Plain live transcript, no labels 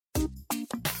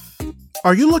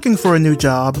Are you looking for a new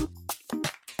job?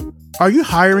 Are you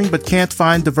hiring but can't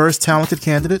find diverse, talented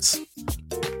candidates?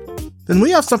 Then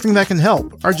we have something that can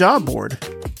help, our job board.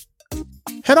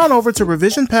 Head on over to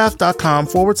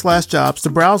revisionpath.com/jobs to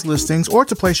browse listings or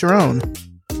to place your own.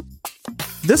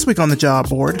 This week on the job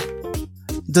board,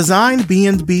 Design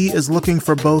B&B is looking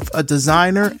for both a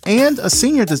designer and a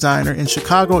senior designer in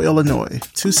Chicago, Illinois,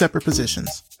 2 separate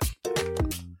positions.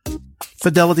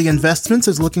 Fidelity Investments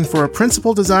is looking for a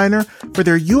principal designer for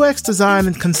their UX design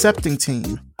and concepting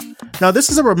team. Now, this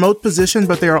is a remote position,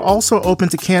 but they are also open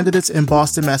to candidates in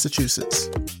Boston, Massachusetts.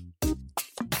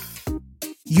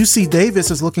 UC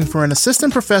Davis is looking for an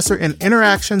assistant professor in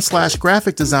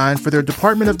interaction/graphic design for their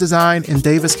Department of Design in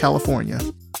Davis, California.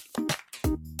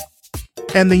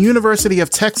 And the University of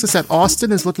Texas at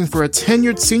Austin is looking for a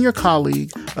tenured senior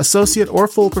colleague, associate or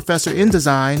full professor in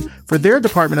design for their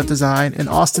Department of Design in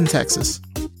Austin, Texas.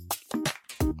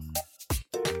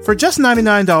 For just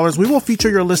 $99, we will feature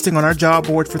your listing on our job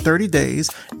board for 30 days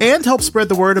and help spread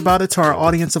the word about it to our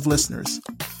audience of listeners.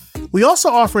 We also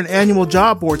offer an annual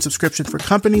job board subscription for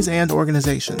companies and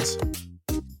organizations.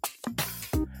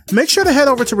 Make sure to head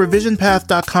over to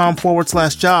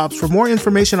revisionpath.com/jobs for more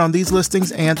information on these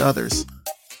listings and others.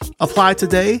 Apply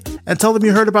today and tell them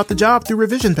you heard about the job through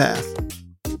Revision Path.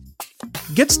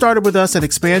 Get started with us and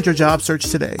expand your job search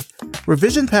today.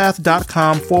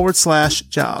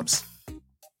 revisionpath.com/jobs.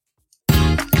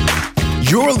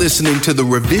 You're listening to the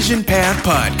Revision Path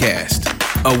Podcast,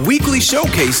 a weekly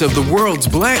showcase of the world's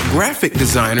Black graphic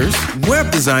designers, web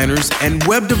designers, and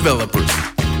web developers.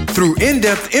 Through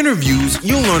in-depth interviews,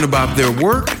 you'll learn about their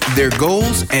work, their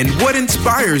goals, and what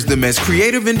inspires them as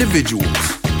creative individuals.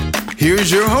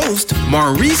 Here's your host,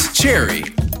 Maurice Cherry.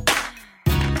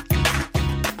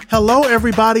 Hello,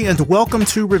 everybody, and welcome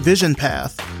to Revision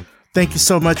Path. Thank you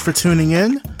so much for tuning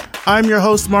in. I'm your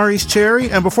host, Maurice Cherry,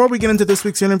 and before we get into this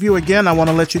week's interview, again, I want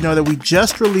to let you know that we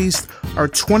just released our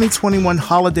 2021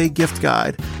 holiday gift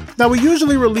guide. Now, we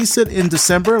usually release it in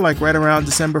December, like right around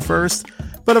December 1st.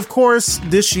 But of course,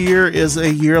 this year is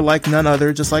a year like none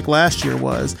other, just like last year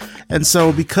was. And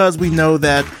so because we know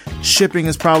that shipping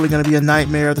is probably going to be a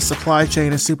nightmare, the supply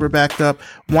chain is super backed up,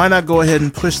 why not go ahead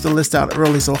and push the list out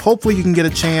early? So hopefully you can get a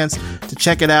chance to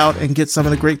check it out and get some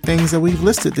of the great things that we've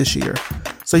listed this year.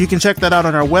 So you can check that out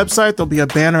on our website. There'll be a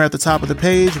banner at the top of the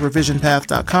page,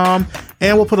 revisionpath.com,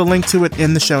 and we'll put a link to it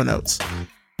in the show notes.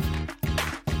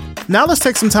 Now let's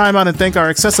take some time out and thank our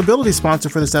accessibility sponsor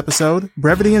for this episode,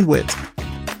 Brevity and Wit.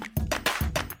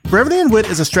 Brevity and Wit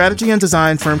is a strategy and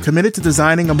design firm committed to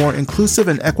designing a more inclusive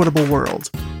and equitable world.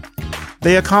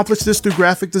 They accomplish this through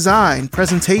graphic design,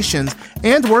 presentations,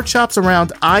 and workshops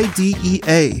around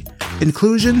IDEA,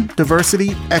 inclusion,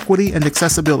 diversity, equity, and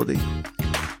accessibility.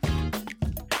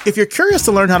 If you're curious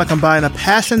to learn how to combine a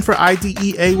passion for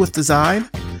IDEA with design,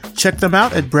 check them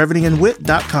out at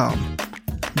brevityandwit.com.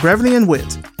 Brevity and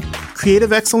Wit,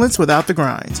 creative excellence without the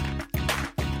grind.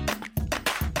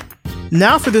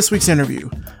 Now for this week's interview.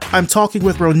 I'm talking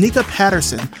with Roneka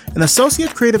Patterson, an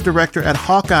associate creative director at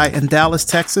Hawkeye in Dallas,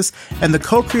 Texas, and the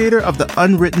co-creator of the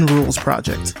Unwritten Rules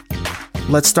project.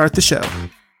 Let's start the show.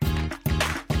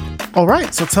 All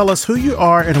right, so tell us who you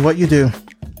are and what you do.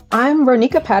 I'm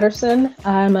Roneka Patterson.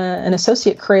 I'm an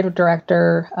associate creative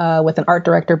director with an art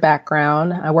director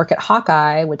background. I work at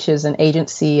Hawkeye, which is an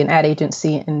agency, an ad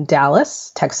agency in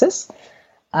Dallas, Texas.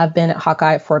 I've been at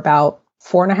Hawkeye for about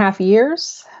 4.5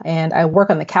 years, and I work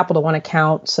on the Capital One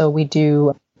account. So we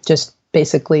do just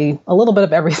basically a little bit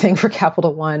of everything for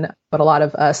Capital One, but a lot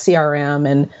of CRM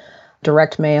and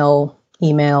direct mail,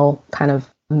 email kind of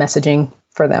messaging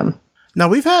for them. Now,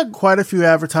 we've had quite a few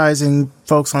advertising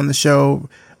folks on the show,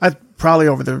 probably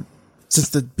since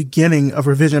the beginning of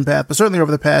Revision Path, but certainly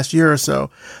over the past year or so.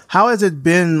 How has it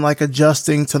been like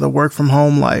adjusting to the work from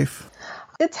home life?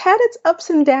 It's had its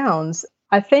ups and downs.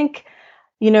 I think,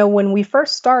 when we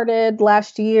first started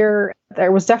last year,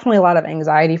 there was definitely a lot of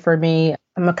anxiety for me.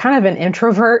 I'm a kind of an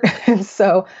introvert, and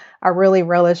so I really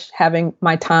relish having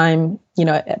my time,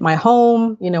 at my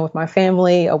home, with my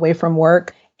family, away from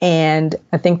work. And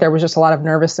I think there was just a lot of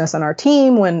nervousness on our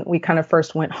team when we kind of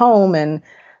first went home. And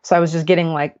so I was just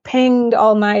getting like pinged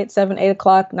all night, 7, 8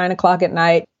 o'clock, 9 o'clock at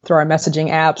night through our messaging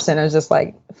apps. And I was just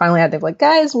like, finally I had to be like,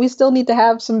 guys, we still need to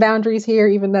have some boundaries here,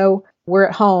 even though we're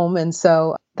at home. And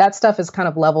so that stuff is kind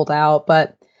of leveled out.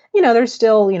 But, there's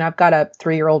still, I've got a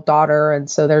 3-year-old daughter. And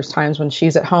so there's times when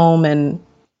she's at home and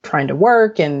trying to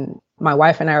work. And my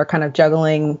wife and I are kind of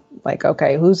juggling like,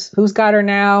 okay, who's got her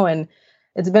now? And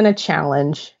it's been a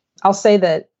challenge. I'll say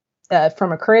that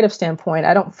from a creative standpoint,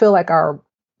 I don't feel like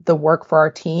the work for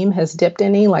our team has dipped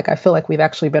any. Like I feel like we've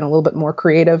actually been a little bit more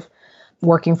creative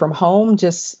working from home.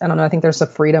 Just, I don't know, I think there's a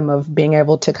freedom of being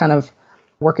able to kind of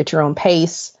work at your own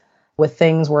pace with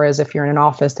things. Whereas if you're in an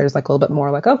office, there's like a little bit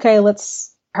more like, okay,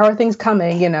 how are things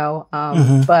coming,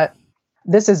 But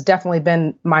this has definitely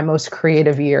been my most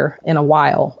creative year in a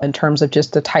while in terms of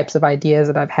just the types of ideas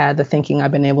that I've had, the thinking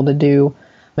I've been able to do.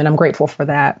 And I'm grateful for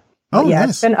that. Oh, yeah, nice.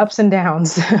 It's been ups and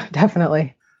downs,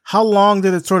 definitely. How long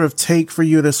did it sort of take for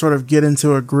you to sort of get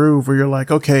into a groove where you're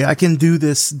like, okay, I can do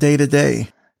this day to day?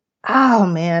 Oh,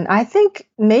 man. I think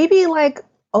maybe like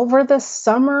over the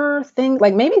summer thing,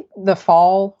 like maybe the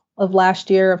fall of last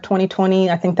year of 2020,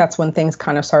 I think that's when things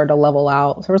kind of started to level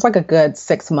out. So it was like a good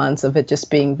 6 months of it just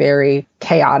being very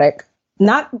chaotic.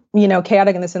 Not,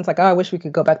 chaotic in the sense like, oh, I wish we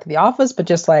could go back to the office, but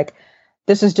just like,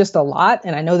 this is just a lot.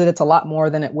 And I know that it's a lot more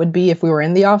than it would be if we were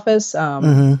in the office.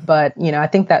 But, I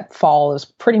think that fall is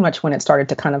pretty much when it started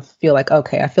to kind of feel like,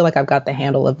 okay, I feel like I've got the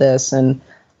handle of this, and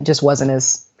it just wasn't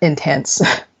as intense.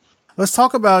 Let's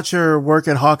talk about your work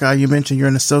at Hawkeye. You mentioned you're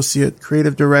an associate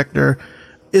creative director.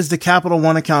 Is the Capital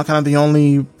One account kind of the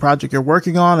only project you're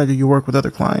working on, or do you work with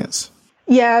other clients?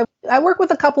 Yeah, I work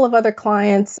with a couple of other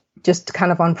clients, just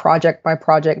kind of on project by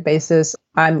project basis.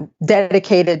 I'm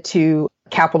dedicated to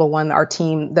Capital One, our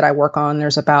team that I work on.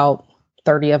 There's about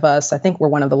 30 of us. I think we're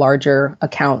one of the larger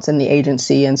accounts in the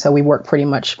agency. And so we work pretty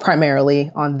much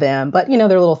primarily on them. But, there are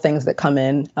little things that come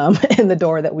in the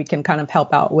door that we can kind of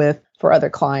help out with for other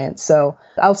clients. So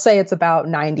I'll say it's about a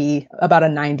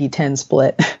 90-10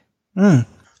 split.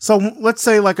 So let's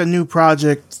say like a new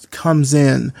project comes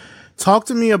in. Talk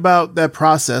to me about that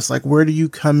process. Like, where do you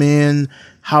come in?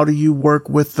 How do you work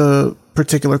with the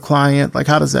particular client? Like,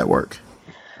 how does that work?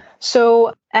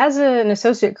 So as an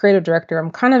associate creative director, I'm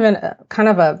kind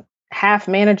of a half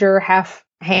manager, half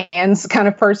hands kind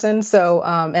of person. So,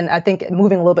 and I think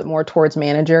moving a little bit more towards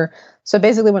manager. So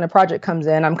basically when a project comes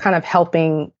in, I'm kind of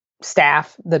helping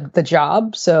staff the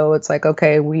job. So it's like,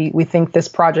 okay, we think this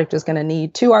project is going to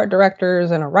need 2 art directors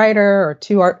and a writer, or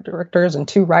 2 art directors and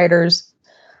 2 writers.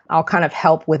 I'll kind of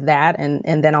help with that.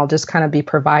 And then I'll just kind of be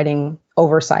providing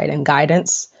oversight and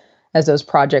guidance as those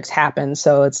projects happen.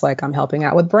 So it's like I'm helping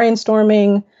out with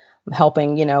brainstorming, I'm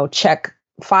helping, check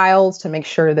files to make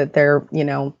sure that they're,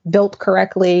 built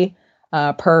correctly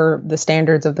per the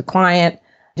standards of the client.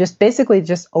 Just basically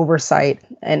just oversight.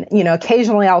 And,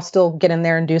 occasionally I'll still get in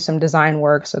there and do some design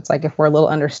work. So it's like if we're a little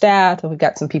understaffed, if we've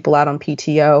got some people out on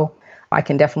PTO, I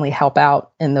can definitely help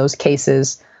out in those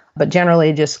cases. But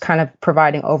generally just kind of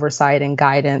providing oversight and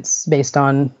guidance based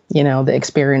on, the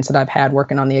experience that I've had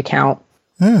working on the account.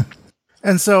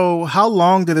 And so how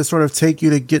long did it sort of take you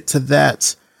to get to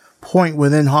that point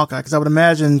within Hawkeye? Because I would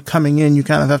imagine coming in, you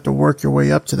kind of have to work your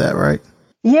way up to that, right?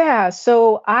 Yeah.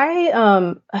 So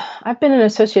I've been an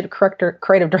associate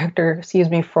creative director,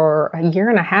 for a year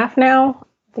and a half now.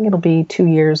 I think it'll be 2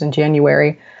 years in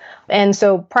January. And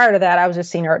so prior to that, I was a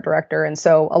senior art director. And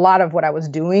so a lot of what I was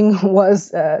doing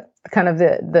was kind of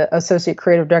the associate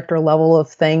creative director level of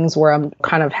things, where I'm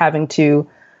kind of having to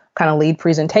kind of lead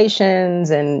presentations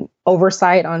and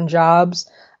oversight on jobs.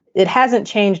 It hasn't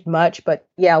changed much, but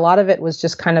yeah, a lot of it was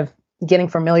just kind of getting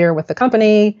familiar with the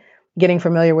company, getting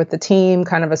familiar with the team,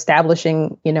 kind of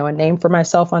establishing, a name for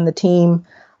myself on the team.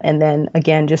 And then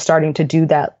again, just starting to do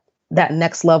that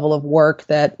next level of work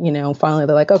that, finally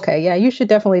they're like, okay, yeah, you should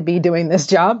definitely be doing this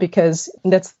job because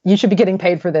you should be getting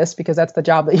paid for this because that's the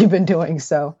job that you've been doing.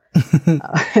 So,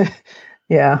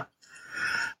 yeah.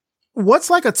 What's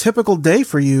like a typical day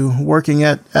for you working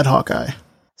at Hawkeye?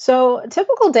 So a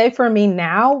typical day for me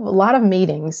now, a lot of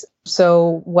meetings.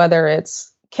 So whether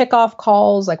it's kickoff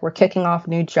calls, like we're kicking off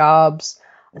new jobs,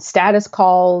 status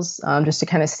calls, just to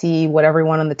kind of see what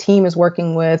everyone on the team is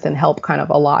working with and help kind of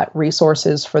allot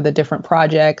resources for the different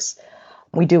projects.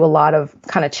 We do a lot of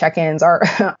kind of check-ins. Our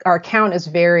account is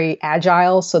very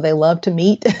agile, so they love to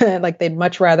meet. Like they'd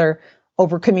much rather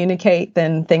over-communicate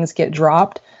than things get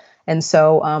dropped. And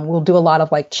so we'll do a lot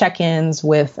of like check-ins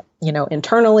with,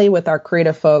 internally with our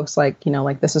creative folks, like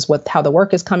this is how the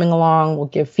work is coming along. We'll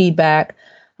give feedback.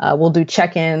 We'll do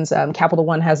check-ins. Capital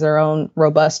One has their own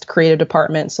robust creative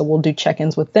department. So we'll do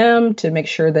check-ins with them to make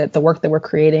sure that the work that we're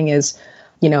creating is,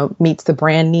 meets the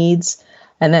brand needs.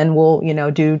 And then we'll,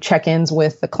 do check-ins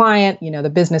with the client, the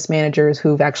business managers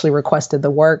who've actually requested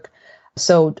the work.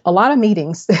 So a lot of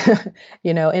meetings,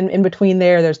 in between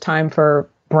there's time for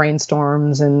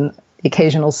brainstorms and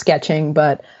occasional sketching,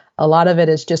 but a lot of it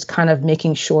is just kind of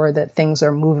making sure that things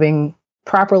are moving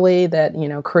properly, that,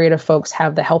 creative folks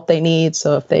have the help they need.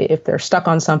 So if they're stuck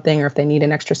on something or if they need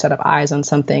an extra set of eyes on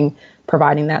something,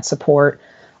 providing that support.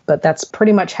 But that's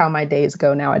pretty much how my days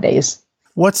go nowadays.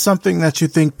 What's something that you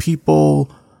think people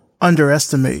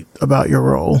underestimate about your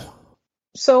role?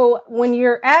 So when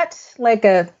you're at like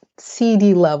a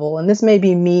CD level, and this may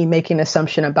be me making an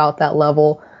assumption about that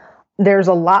level, there's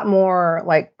a lot more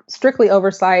like strictly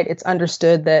oversight. It's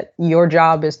understood that your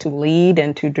job is to lead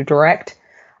and to direct.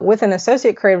 With an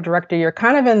associate creative director, you're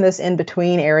kind of in this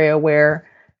in-between area where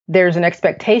there's an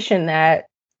expectation that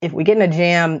if we get in a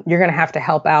jam, you're going to have to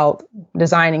help out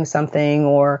designing something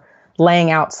or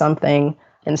laying out something.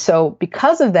 And so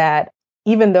because of that,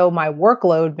 even though my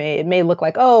workload may look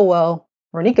like, oh, well,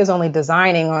 Roneka's only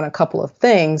designing on a couple of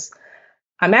things,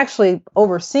 I'm actually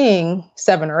overseeing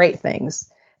 7 or 8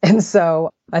 things. And so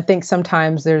I think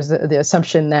sometimes there's the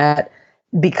assumption that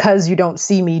because you don't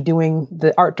see me doing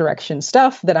the art direction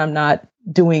stuff, that I'm not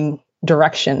doing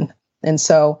direction. And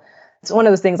so it's one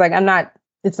of those things like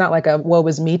it's not like a woe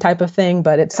is me type of thing,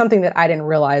 but it's something that I didn't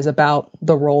realize about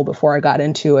the role before I got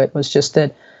into it, was just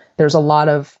that there's a lot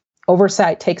of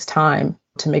oversight. Takes time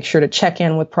to make sure to check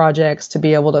in with projects, to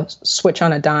be able to switch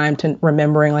on a dime, to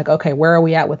remembering like, okay, where are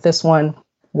we at with this one?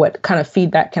 What kind of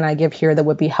feedback can I give here that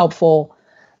would be helpful?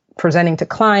 Presenting to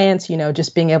clients,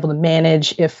 just being able to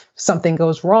manage if something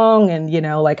goes wrong, and,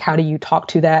 like, how do you talk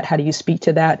to that? How do you speak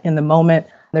to that in the moment?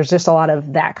 There's just a lot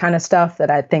of that kind of stuff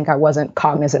that I think I wasn't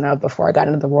cognizant of before I got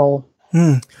into the role.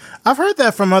 I've heard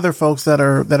that from other folks that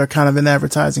are kind of in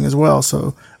advertising as well.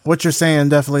 So what you're saying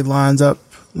definitely lines up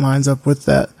with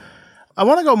that. I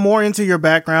want to go more into your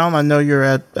background. I know you're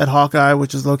at Hawkeye,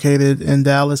 which is located in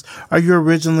Dallas. Are you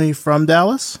originally from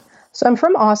Dallas? So I'm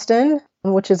from Austin,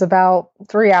 which is about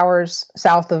 3 hours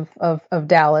south of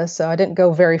Dallas. So I didn't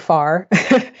go very far.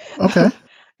 Okay.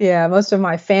 Yeah, most of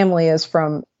my family is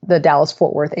from the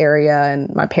Dallas-Fort Worth area,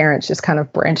 and my parents just kind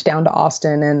of branched down to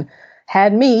Austin and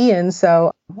had me. And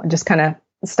so I just kind of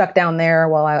stuck down there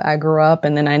while I grew up,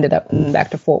 and then I ended up back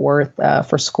to Fort Worth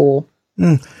for school.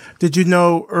 Did you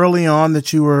know early on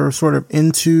that you were sort of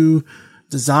into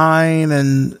design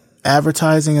and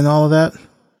advertising and all of that?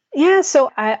 Yeah, so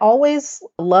I always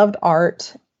loved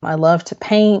art. I love to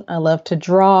paint. I love to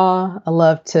draw. I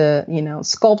love to,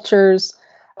 sculptures.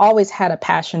 Always had a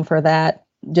passion for that.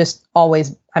 Just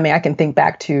always, I can think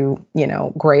back to,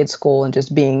 grade school and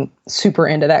just being super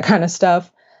into that kind of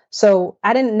stuff. So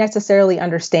I didn't necessarily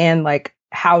understand like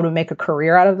how to make a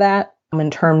career out of that in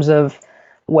terms of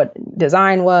what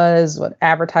design was, what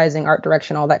advertising, art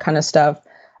direction, all that kind of stuff.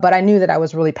 But I knew that I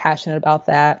was really passionate about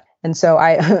that. And so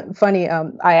I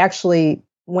actually,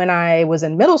 when I was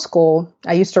in middle school,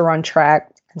 I used to run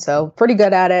track. And so pretty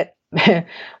good at it.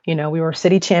 We were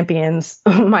city champions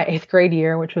my 8th grade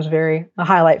year, which was a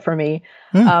highlight for me.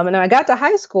 And then I got to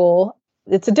high school.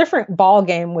 It's a different ball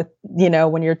game with,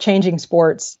 when you're changing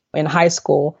sports in high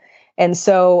school. And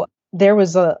so there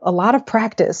was a lot of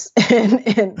practice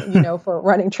for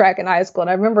running track in high school. And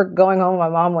I remember going home with my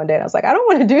mom one day and I was like, I don't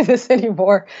want to do this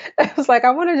anymore. I was like,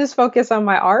 I want to just focus on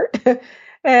my art.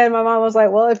 And my mom was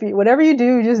like, well, whatever you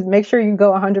do, just make sure you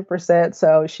go 100%.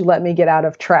 So she let me get out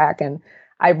of track, and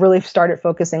I really started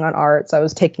focusing on art. So I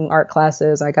was taking art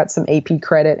classes. I got some AP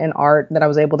credit in art that I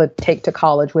was able to take to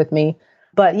college with me.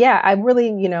 But yeah, I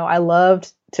really, I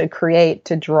loved to create,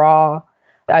 to draw.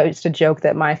 I used to joke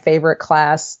that my favorite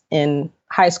class in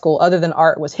high school, other than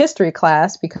art, was history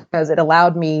class, because it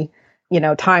allowed me,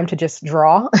 time to just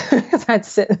draw. I'd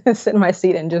sit in my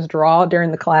seat and just draw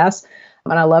during the class.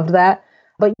 And I loved that.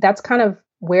 But that's kind of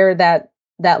where that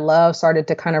love started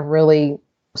to kind of really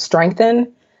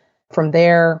strengthen. From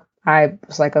there, I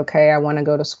was like, okay, I want to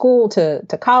go to school,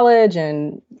 to college,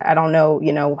 and I don't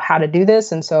know, how to do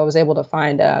this. And so I was able to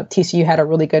find TCU had a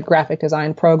really good graphic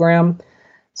design program.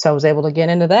 So I was able to get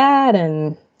into that,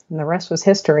 and the rest was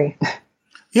history.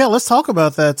 Yeah, let's talk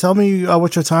about that. Tell me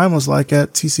what your time was like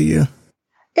at TCU.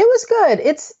 It was good.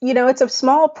 It's a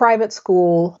small private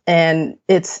school, and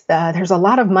there's a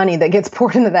lot of money that gets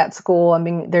poured into that school.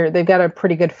 They've got a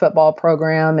pretty good football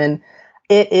program, and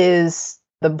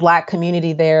the Black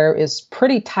community there is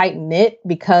pretty tight knit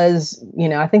because,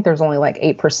 I think there's only like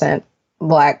 8%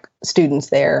 Black students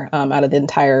there out of the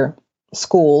entire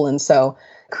school. And so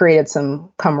created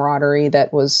some camaraderie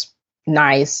that was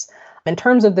nice. In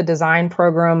terms of the design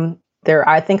program,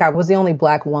 I think I was the only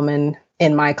Black woman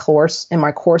in my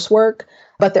coursework,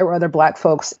 but there were other Black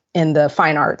folks in the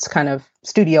fine arts, kind of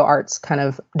studio arts kind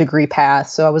of degree path.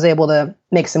 So I was able to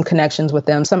make some connections with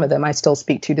them. Some of them I still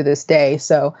speak to this day.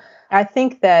 So I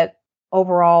think that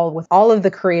overall, with all of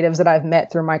the creatives that I've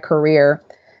met through my career,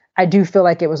 I do feel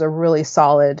like it was a really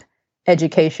solid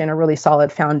education, a really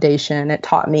solid foundation. It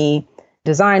taught me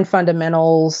design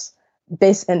fundamentals,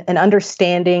 an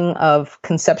understanding of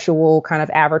conceptual kind of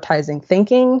advertising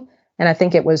thinking. And I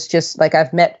think it was just like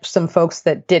I've met some folks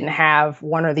that didn't have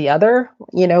one or the other,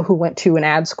 who went to an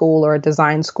ad school or a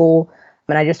design school.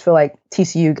 And I just feel like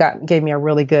TCU gave me a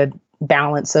really good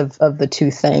balance of the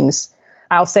two things.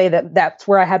 I'll say that that's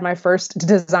where I had my first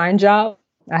design job.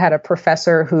 I had a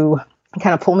professor who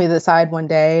kind of pulled me to the side one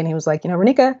day and he was like,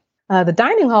 Roneka, the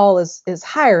dining hall is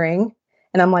hiring.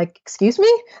 And I'm like, excuse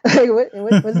me? Like,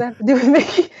 what does that have to do with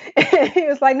me? And he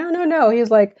was like, no. He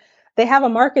was like, they have a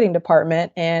marketing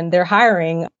department and they're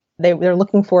hiring. They're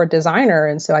looking for a designer.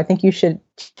 And so I think you should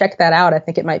check that out. I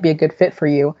think it might be a good fit for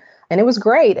you. And it was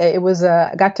great. It was,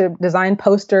 I got to design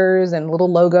posters and little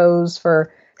logos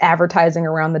for advertising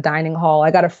around the dining hall.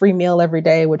 I got a free meal every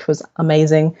day, which was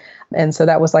amazing. And so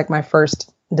that was like my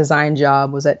first design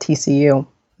job was at TCU.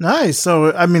 Nice.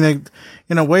 So, I mean,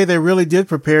 in a way, they really did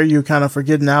prepare you kind of for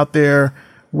getting out there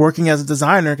working as a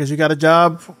designer because you got a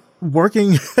job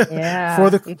working for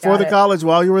the college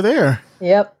while you were there.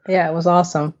 Yep. Yeah, it was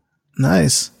awesome.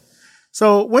 Nice.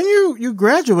 So when you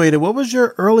graduated, what was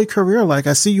your early career like?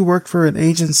 I see you worked for an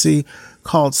agency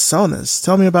called Sonus.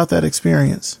 Tell me about that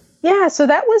experience. Yeah, so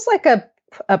that was like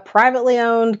a privately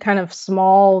owned kind of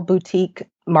small boutique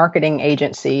marketing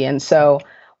agency. And so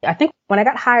I think when I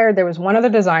got hired, there was one other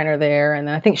designer there, and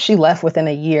I think she left within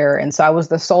a year. And so I was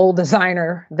the sole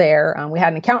designer there. We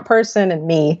had an account person and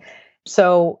me.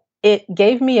 So it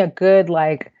gave me a good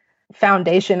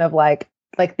foundation of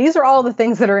these are all the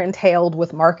things that are entailed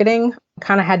with marketing.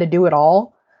 Kind of had to do it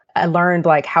all. I learned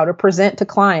how to present to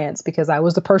clients because I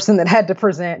was the person that had to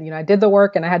present. I did the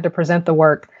work and I had to present the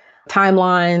work,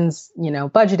 timelines,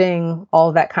 budgeting, all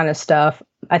of that kind of stuff.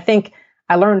 I think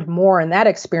I learned more in that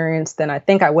experience than I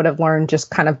think I would have learned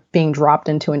just kind of being dropped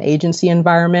into an agency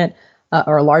environment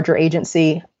or a larger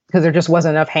agency because there just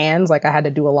wasn't enough hands. I had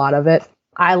to do a lot of it.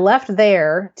 I left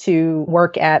there to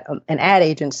work at an ad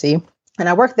agency, and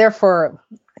I worked there for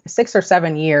 6 or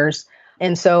 7 years.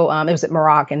 And so it was at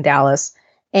Maroc in Dallas.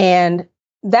 And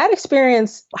that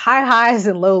experience, high highs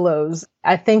and low lows,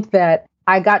 I think that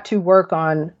I got to work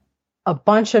on a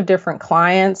bunch of different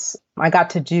clients. I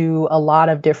got to do a lot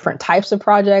of different types of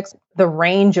projects. The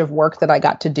range of work that I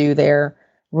got to do there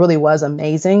really was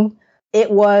amazing. It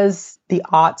was the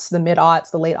aughts, the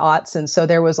mid-aughts, the late aughts. And so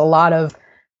there was a lot of,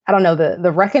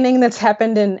 the reckoning that's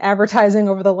happened in advertising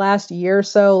over the last year or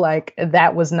so,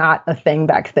 that was not a thing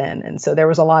back then. And so there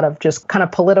was a lot of just kind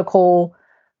of political,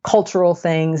 cultural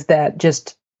things that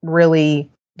just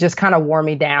really just kind of wore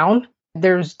me down.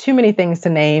 There's too many things to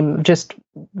name, just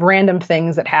random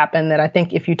things that happen that I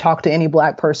think if you talk to any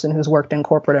Black person who's worked in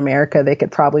corporate America, they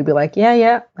could probably be like,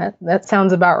 yeah, that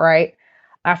sounds about right.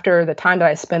 After the time that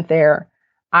I spent there,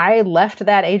 I left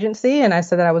that agency and I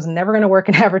said that I was never going to work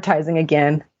in advertising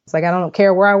again. It's I don't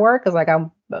care where I work. It's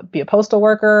I'll be a postal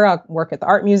worker. I'll work at the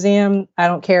art museum. I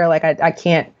don't care. I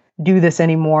can't do this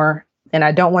anymore. And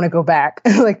I don't want to go back.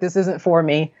 This isn't for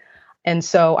me. And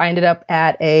so I ended up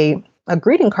at a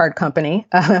greeting card company.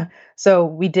 So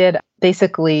we did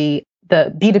basically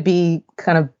the B2B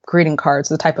kind of greeting cards,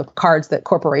 the type of cards that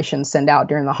corporations send out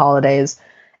during the holidays.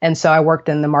 And so I worked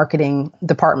in the marketing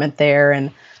department there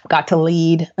and got to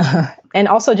lead and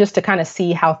also just to kind of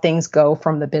see how things go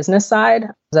from the business side.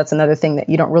 That's another thing that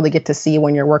you don't really get to see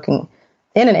when you're working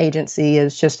in an agency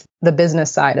is just the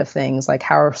business side of things.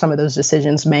 How are some of those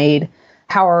decisions made?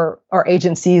 How are our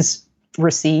agencies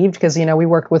received? Because, we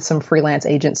worked with some freelance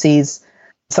agencies,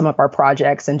 some of our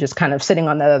projects, and just kind of sitting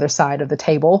on the other side of the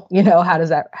table,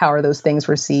 how are those things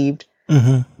received?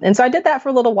 Mm-hmm. And so I did that for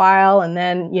a little while. And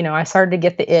then, I started to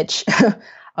get the itch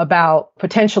about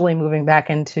potentially moving back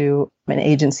into an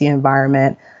agency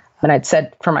environment. And I'd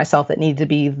said for myself, it needed to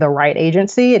be the right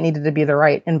agency. It needed to be the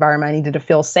right environment. I needed to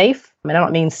feel safe. I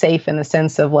don't mean safe in the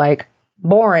sense of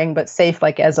boring, but safe,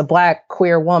 as a Black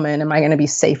queer woman, am I going to be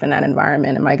safe in that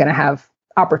environment? Am I going to have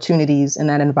opportunities in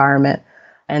that environment?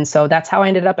 And so that's how I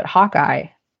ended up at Hawkeye.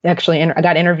 Actually, I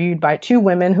got interviewed by 2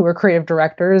 women who were creative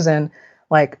directors. And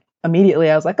immediately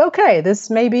I was like, okay, this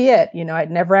may be it.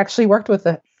 I'd never actually worked with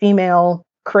a female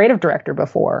creative director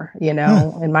before,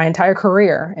 in my entire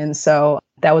career. And so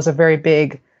that was a very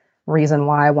big reason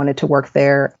why I wanted to work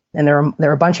there. And there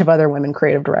were a bunch of other women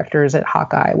creative directors at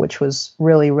Hawkeye, which was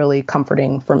really, really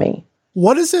comforting for me.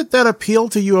 What is it that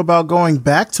appealed to you about going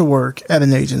back to work at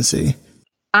an agency?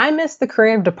 I missed the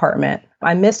creative department.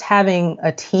 I missed having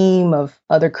a team of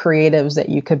other creatives that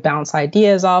you could bounce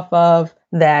ideas off of,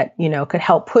 that, could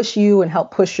help push you and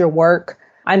help push your work.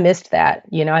 I missed that.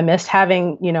 I missed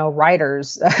having,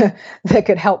 writers that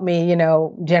could help me,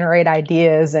 generate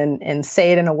ideas and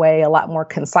say it in a way a lot more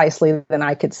concisely than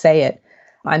I could say it.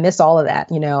 I missed all of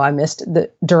that. I missed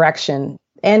the direction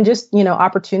and just,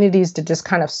 opportunities to just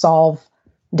kind of solve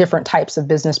different types of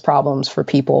business problems for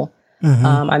people.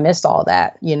 I missed all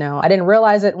that. I didn't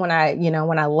realize it when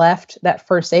I left that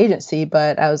first agency,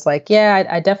 but I was like, yeah,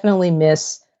 I definitely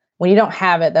miss when you don't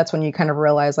have it. That's when you kind of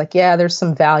realize like, yeah, there's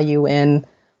some value in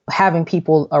having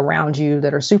people around you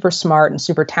that are super smart and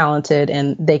super talented,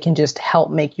 and they can just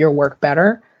help make your work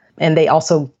better. And they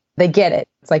get it.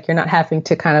 It's like you're not having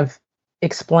to kind of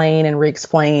explain and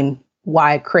re-explain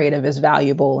why creative is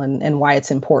valuable and why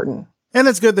it's important. And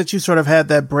it's good that you sort of had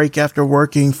that break after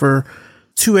working for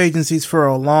 2 agencies for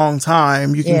a long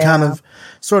time. You can kind of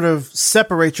sort of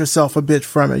separate yourself a bit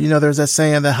from it. There's that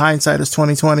saying that hindsight is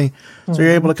 20/20. So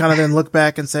you're able to kind of then look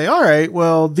back and say, all right,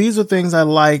 well, these are things I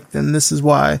liked, and this is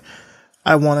why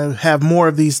I want to have more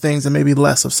of these things and maybe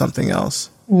less of something else.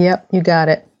 Yep, you got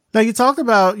it. Now, you talked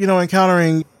about,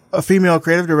 encountering a female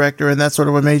creative director, and that's sort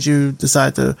of what made you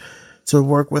decide to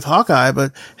work with Hawkeye.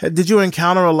 But did you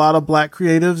encounter a lot of Black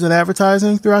creatives in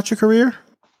advertising throughout your career?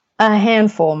 A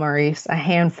handful, Maurice, a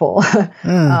handful.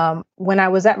 When I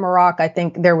was at Maroc, I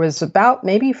think there was about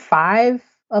maybe 5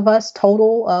 of us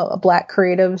total Black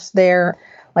creatives there.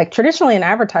 Like traditionally in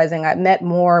advertising, I met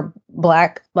more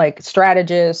Black like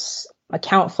strategists,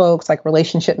 account folks, like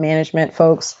relationship management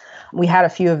folks. We had a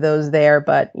few of those there,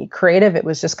 but creative, it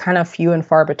was just kind of few and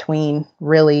far between,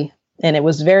 really. And it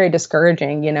was very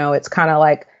discouraging. It's kind of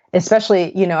like,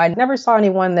 especially, I never saw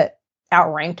anyone that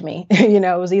outranked me.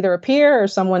 It was either a peer or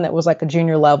someone that was like a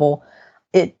junior level.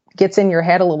 It gets in your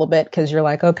head a little bit because you're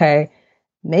like, okay,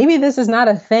 maybe this is not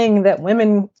a thing that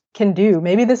women can do.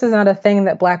 Maybe this is not a thing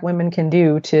that Black women can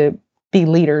do to be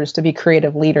leaders, to be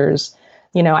creative leaders.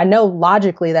 I know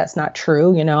logically that's not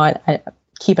true. I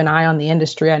keep an eye on the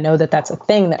industry. I know that that's a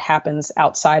thing that happens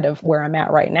outside of where I'm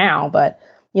at right now. But,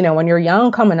 when you're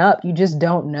young coming up, you just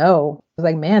don't know. It's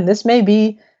like, man, this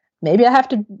maybe I have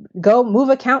to go move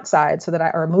account side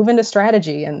or move into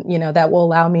strategy. And, that will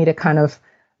allow me to kind of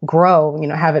grow,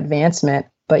 have advancement.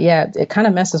 But yeah, it kind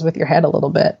of messes with your head a little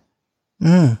bit.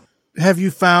 Have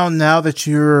you found now that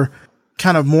you're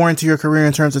kind of more into your career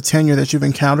in terms of tenure that you've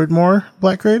encountered more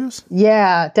Black creatives?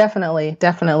 Yeah,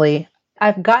 definitely.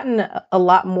 I've gotten a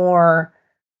lot more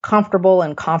comfortable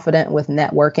and confident with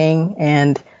networking.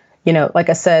 And, like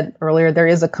I said earlier, there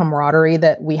is a camaraderie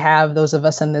that we have, those of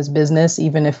us in this business,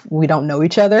 even if we don't know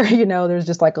each other, there's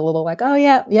just like a little like, oh,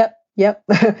 yeah, yep.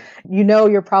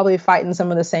 You're probably fighting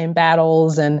some of the same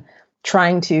battles and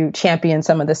trying to champion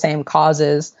some of the same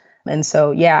causes. And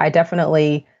so, yeah, I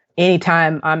definitely,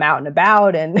 anytime I'm out and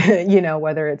about and,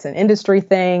 whether it's an industry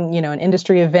thing, an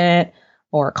industry event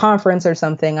or a conference or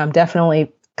something, I'm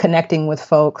definitely connecting with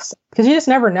folks because you just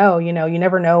never know, you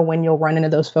never know when you'll run into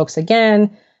those folks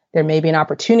again. There may be an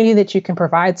opportunity that you can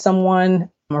provide someone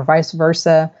or vice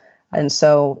versa. And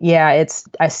so, yeah,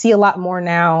 I see a lot more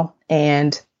now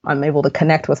and I'm able to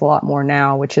connect with a lot more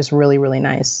now, which is really, really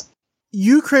nice.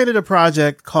 You created a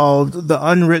project called The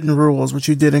Unwritten Rules, which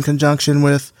you did in conjunction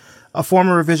with a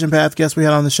former Revision Path guest we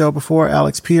had on the show before,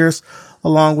 Alex Pierce,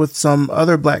 along with some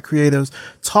other Black creatives.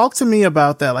 Talk to me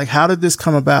about that. Like, how did this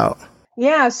come about?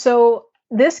 Yeah, so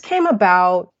this came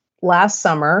about last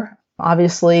summer.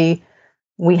 Obviously,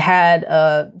 we had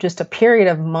just a period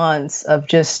of months of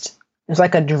it was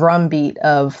like a drumbeat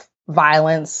of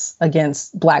violence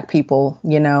against Black people,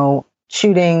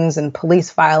 shootings and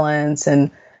police violence and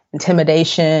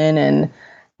intimidation and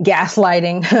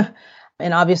gaslighting.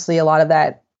 And obviously a lot of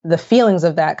that, the feelings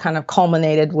of that kind of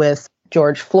culminated with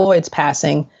George Floyd's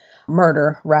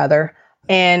murder rather.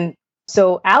 And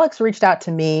so Alex reached out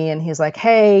to me and he's like,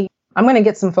 hey, I'm going to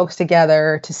get some folks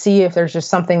together to see if there's just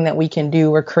something that we can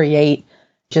do or create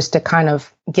just to kind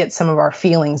of get some of our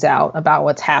feelings out about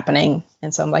what's happening.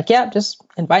 And so I'm like, yeah, just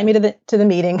invite me to the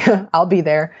meeting. I'll be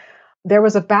there. There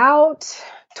was about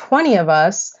 20 of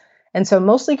us. And so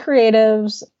mostly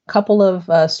creatives, a couple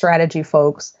of strategy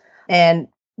folks. And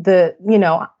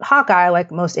Hawkeye,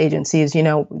 like most agencies,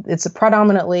 it's a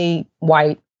predominantly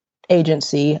white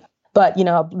agency. But,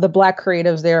 the Black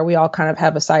creatives there, we all kind of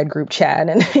have a side group chat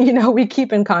and, we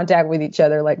keep in contact with each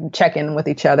other, like check in with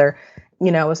each other.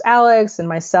 It was Alex and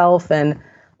myself and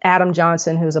Adam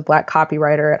Johnson, who's a Black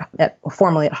copywriter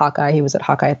formerly at Hawkeye. He was at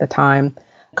Hawkeye at the time,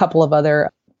 a couple of other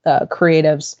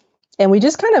creatives. And we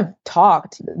just kind of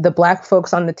talked. The Black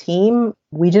folks on the team,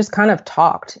 we just kind of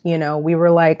talked. We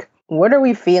were like, what are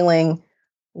we feeling?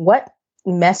 What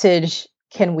message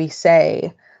can we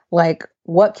say? Like,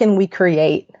 what can we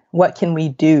create? What can we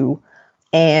do?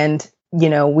 And,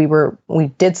 we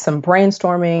did some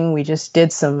brainstorming. We just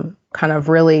did some kind of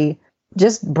really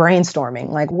just brainstorming.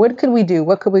 Like, what could we do?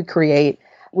 What could we create?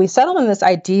 We settled on this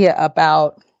idea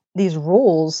about these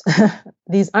rules,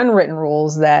 these unwritten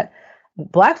rules that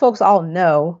Black folks all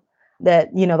know,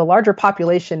 that, the larger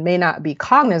population may not be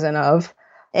cognizant of.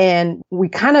 And we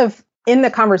kind of, in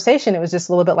the conversation, it was just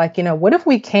a little bit like, what if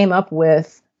we came up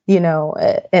with,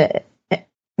 an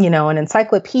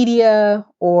encyclopedia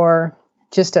or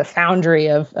just a foundry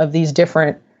of these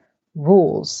different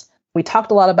rules. We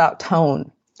talked a lot about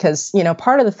tone because,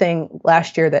 part of the thing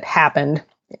last year that happened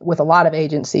with a lot of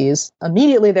agencies,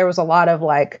 immediately there was a lot of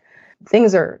like,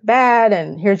 things are bad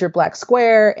and here's your black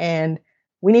square and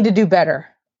we need to do better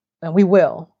and we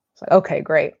will. It's like, okay,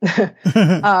 great.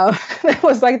 That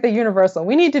was like the universal.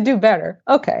 We need to do better.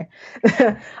 Okay.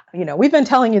 We've been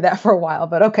telling you that for a while,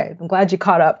 but okay, I'm glad you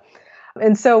caught up.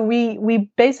 And so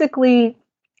we basically,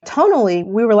 tonally,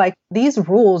 we were like, these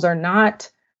rules are not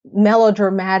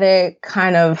melodramatic,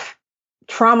 kind of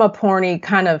trauma porny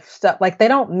kind of stuff. Like they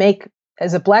don't make,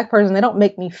 as a Black person, they don't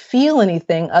make me feel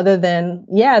anything other than,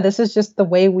 this is just the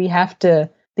way we have to,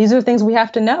 these are things we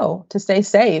have to know to stay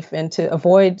safe and to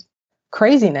avoid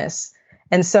craziness.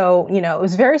 And so, it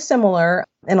was very similar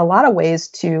in a lot of ways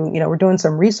to, we're doing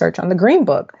some research on the Green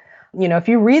Book. If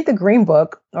you read the Green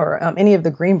Book or any of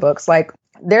the Green Books, like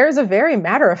there's a very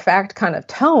matter-of-fact kind of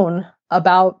tone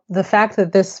about the fact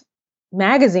that this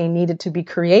magazine needed to be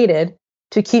created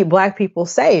to keep Black people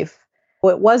safe.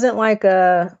 It wasn't like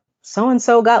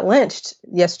so-and-so got lynched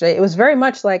yesterday. It was very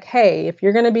much like, hey, if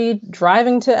you're going to be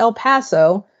driving to El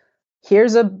Paso,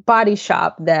 here's a body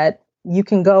shop that you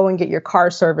can go and get your car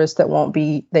serviced they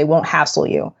won't hassle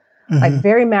you. Mm-hmm. Like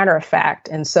very matter of fact.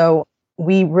 And so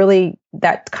we really,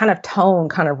 that kind of tone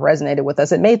kind of resonated with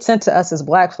us. It made sense to us as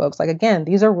Black folks. Like, again,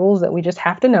 these are rules that we just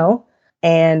have to know.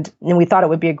 And we thought it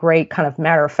would be a great kind of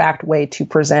matter of fact way to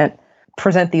present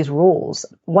these rules.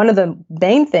 One of the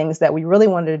main things that we really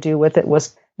wanted to do with it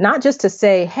was not just to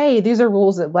say, hey, these are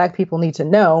rules that Black people need to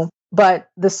know, but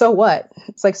the so what?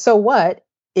 It's like, so what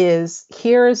is,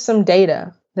 here is some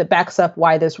data that backs up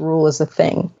why this rule is a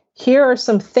thing. Here are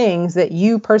some things that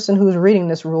you, person who's reading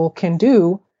this rule, can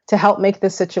do to help make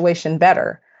this situation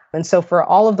better. And so for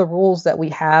all of the rules that we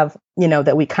have,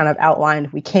 that we kind of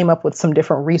outlined, we came up with some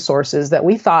different resources that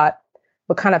we thought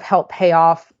would kind of help pay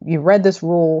off. You read this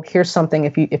rule, here's something,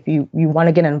 if you want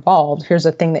to get involved, here's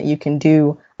a thing that you can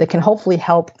do that can hopefully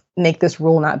help make this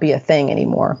rule not be a thing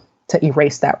anymore, to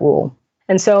erase that rule.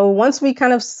 And so once we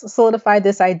kind of solidified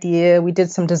this idea, we did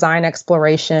some design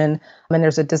exploration. And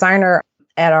there's a designer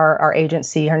at our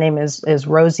agency. Her name is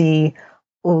Rosie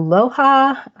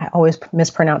Uloha. I always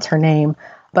mispronounce her name,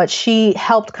 but she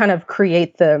helped kind of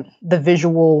create the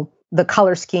visual, the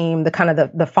color scheme, the kind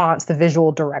of the fonts, the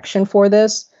visual direction for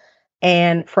this.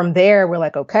 And from there, we're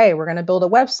like, okay, we're going to build a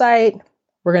website.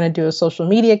 We're going to do a social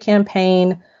media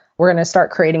campaign. We're going to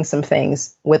start creating some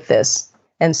things with this.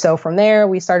 And so from there,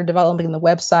 we started developing the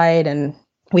website, and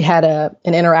we had an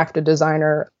interactive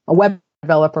designer, a web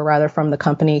developer rather, from the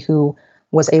company who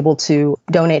was able to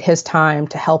donate his time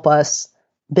to help us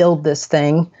build this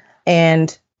thing.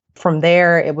 And from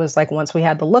there, it was like, once we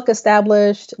had the look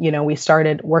established, we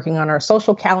started working on our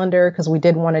social calendar, because we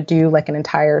did want to do like an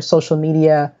entire social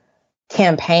media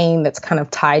campaign that's kind of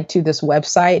tied to this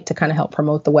website to kind of help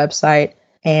promote the website.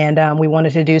 And we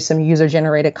wanted to do some user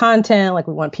generated content. Like,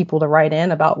 we want people to write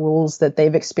in about rules that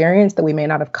they've experienced that we may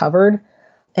not have covered.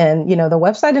 And, the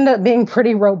website ended up being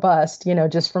pretty robust,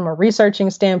 just from a researching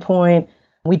standpoint.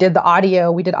 We did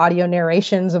audio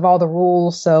narrations of all the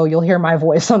rules. So you'll hear my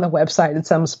voice on the website in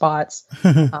some spots.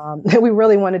 We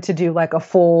really wanted to do like a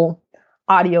full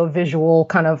audio visual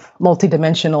kind of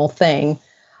multidimensional thing.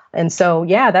 And so,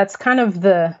 that's kind of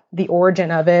the origin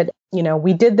of it.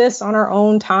 We did this on our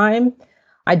own time.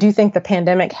 I do think the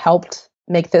pandemic helped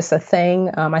make this a thing.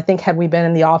 I think had we been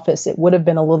in the office, it would have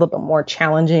been a little bit more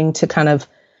challenging to kind of,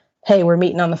 hey, we're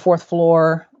meeting on the 4th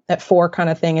floor at 4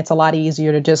 kind of thing. It's a lot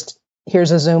easier to just,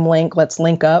 here's a Zoom link, let's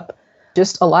link up.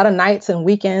 Just a lot of nights and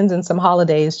weekends and some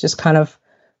holidays, just kind of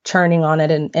churning on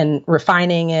it and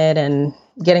refining it and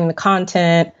getting the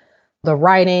content, the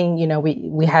writing.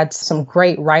 We had some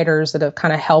great writers that have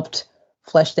kind of helped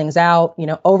flesh things out.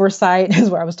 Oversight is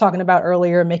what I was talking about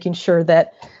earlier, making sure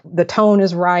that the tone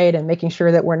is right and making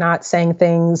sure that we're not saying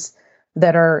things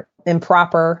that are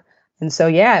improper. And so,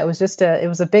 it was it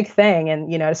was a big thing.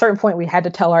 And, at a certain point, we had to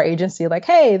tell our agency, like,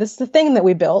 hey, this is the thing that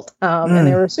we built. And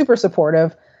they were super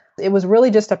supportive. It was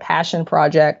really just a passion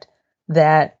project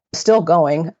that still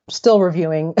going, still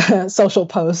reviewing social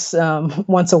posts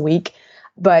once a week.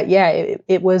 But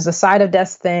it was a side of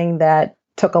desk thing that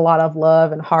took a lot of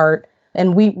love and heart.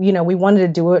 And we wanted to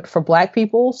do it for Black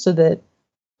people so that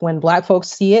when Black folks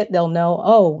see it, they'll know,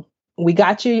 oh, we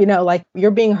got you, like,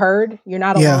 you're being heard. You're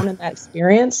not alone in that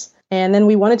experience. And then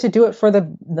we wanted to do it for the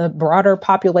broader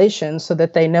population so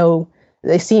that they know,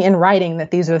 they see in writing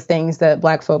that these are things that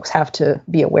Black folks have to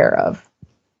be aware of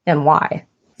and why.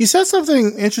 You said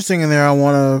something interesting in there I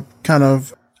want to kind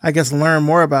of, I guess, learn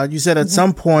more about. You said at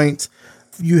some point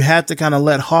you had to kind of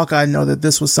let Hawkeye know that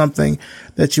this was something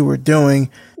that you were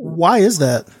doing. Why is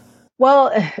that?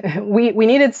 Well, we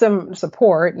needed some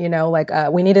support,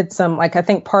 we needed some, I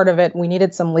think part of it, we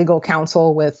needed some legal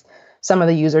counsel with some of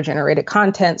the user-generated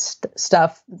content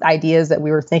stuff, ideas that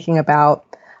we were thinking about.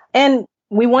 And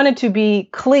we wanted to be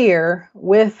clear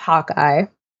with Hawkeye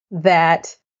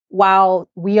that while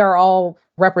we are all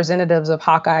representatives of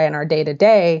Hawkeye in our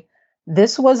day-to-day,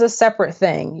 this was a separate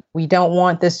thing. We don't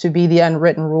want this to be the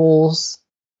unwritten rules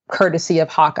courtesy of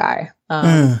Hawkeye.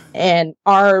 And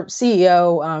our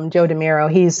CEO, Joe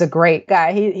DeMiro, he's a great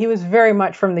guy. He was very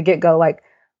much from the get-go, like,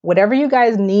 whatever you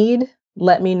guys need,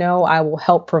 let me know. I will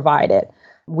help provide it.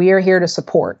 We are here to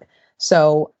support.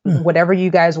 So whatever you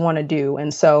guys want to do.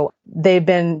 And so they've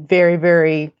been very,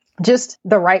 very just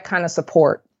the right kind of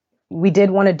support. We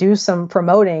did want to do some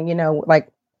promoting,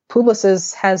 like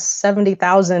Publicis has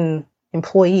 70,000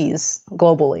 employees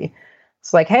globally.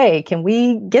 It's like, hey, can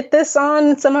we get this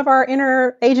on some of our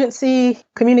interagency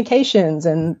communications?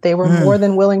 And they were more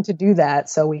than willing to do that.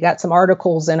 So we got some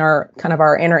articles in our kind of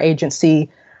our interagency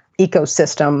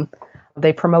ecosystem.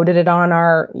 They promoted it on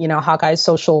our, Hawkeye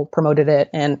Social promoted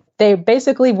it. And they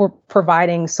basically were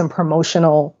providing some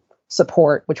promotional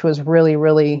support, which was really,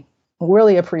 really,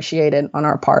 really appreciated on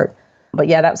our part. But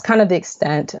yeah, that was kind of the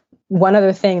extent. One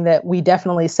other thing that we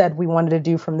definitely said we wanted to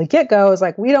do from the get-go is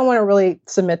like, we don't want to really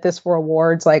submit this for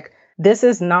awards. Like, this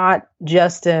is not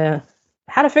just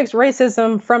how to fix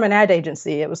racism from an ad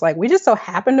agency. It was like, we just so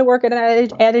happen to work at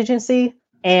an ad agency.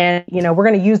 And, we're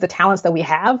going to use the talents that we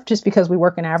have just because we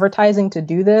work in advertising to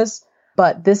do this.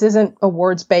 But this isn't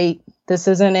awards bait. This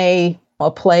isn't a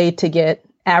play to get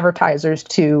advertisers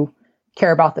to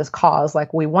care about this cause.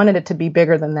 Like, we wanted it to be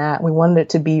bigger than that. We wanted it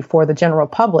to be for the general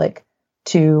public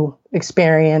to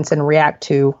experience and react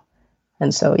to.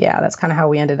 And so, yeah, that's kind of how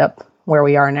we ended up where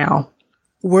we are now.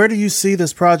 Where do you see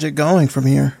this project going from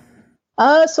here?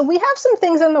 So we have some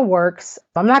things in the works.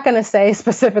 I'm not going to say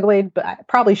specifically, but I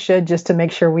probably should just to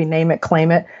make sure we name it,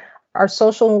 claim it. Our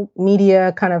social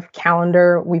media kind of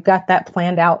calendar, we've got that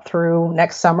planned out through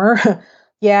next summer.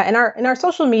 Yeah, in our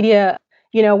social media,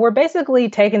 we're basically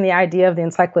taking the idea of the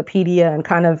encyclopedia and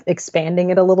kind of expanding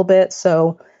it a little bit.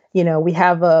 So, we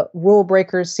have a rule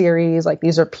breakers series. Like,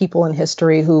 these are people in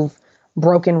history who've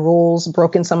broken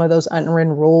some of those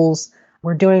unwritten rules.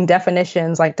 We're doing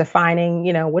definitions, like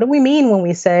defining, what do we mean when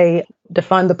we say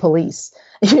defund the police?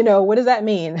 What does that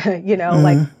mean?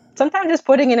 Like sometimes just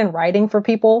putting it in writing for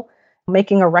people,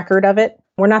 making a record of it.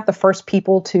 We're not the first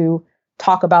people to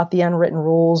talk about the unwritten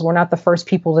rules. We're not the first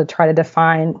people to try to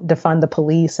defund the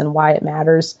police and why it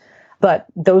matters. But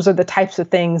those are the types of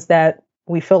things that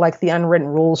we feel like the unwritten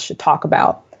rules should talk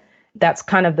about. That's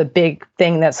kind of the big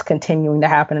thing that's continuing to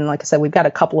happen. And like I said, we've got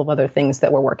a couple of other things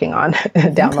that we're working on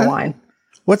down the line.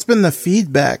 What's been the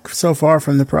feedback so far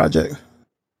from the project?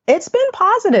 It's been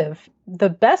positive. The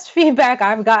best feedback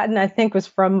I've gotten, I think, was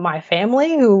from my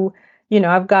family who,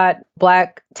 I've got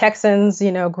Black Texans,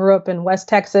 grew up in West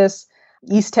Texas,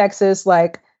 East Texas,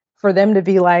 like for them to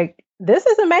be like, this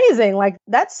is amazing. Like,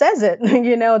 that says it,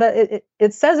 that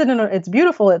it says it it's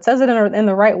beautiful. It says it in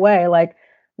the right way. Like,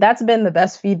 that's been the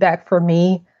best feedback for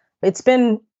me. It's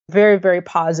been very, very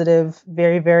positive,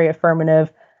 very, very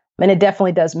affirmative. And it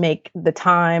definitely does make the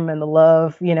time and the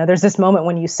love, there's this moment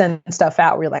when you send stuff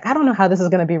out where you're like, I don't know how this is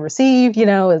going to be received.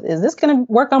 Is this going to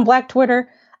work on Black Twitter?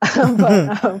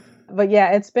 But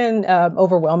yeah, it's been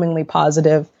overwhelmingly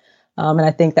positive. And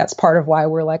I think that's part of why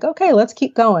we're like, okay, let's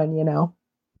keep going,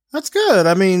 That's good.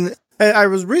 I mean,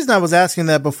 reason I was asking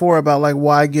that before about like,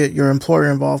 why get your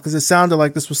employer involved? Because it sounded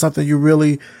like this was something you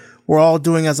really were all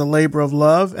doing as a labor of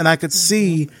love. And I could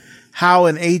see how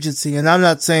an agency, and I'm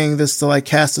not saying this to like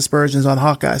cast aspersions on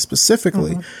Hawkeye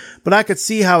specifically, but I could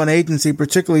see how an agency,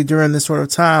 particularly during this sort of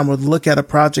time, would look at a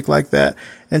project like that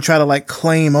and try to like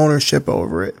claim ownership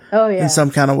over it in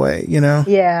some kind of way,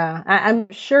 Yeah,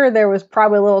 I'm sure there was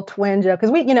probably a little twinge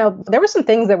because there were some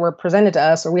things that were presented to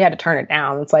us or we had to turn it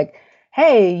down. It's like,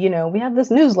 hey, we have this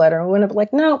newsletter. And we went up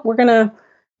like, no,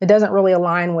 it doesn't really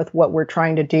align with what we're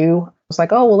trying to do. It's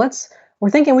like, oh, well, we're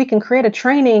thinking we can create a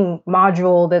training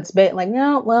module that's like,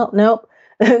 nope.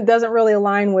 It doesn't really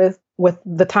align with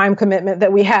the time commitment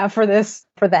that we have for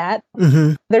that.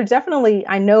 There's definitely,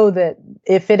 I know that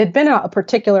if it had been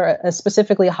a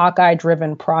specifically Hawkeye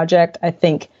driven project, I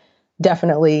think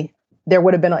definitely the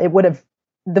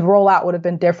rollout would have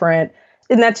been different.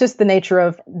 And that's just the nature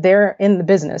of they're in the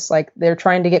business. Like they're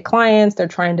trying to get clients. They're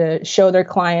trying to show their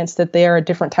clients that they are a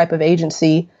different type of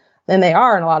agency than they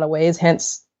are in a lot of ways,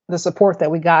 hence the support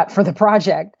that we got for the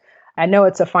project. I know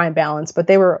it's a fine balance, but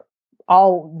they were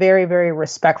all very, very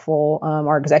respectful.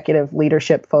 Our executive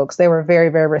leadership folks, they were very,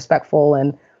 very respectful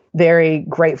and very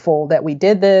grateful that we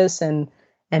did this and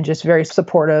just very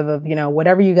supportive of,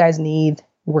 whatever you guys need,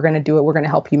 we're going to do it. We're going to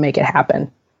help you make it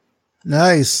happen.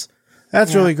 Nice.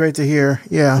 That's really great to hear.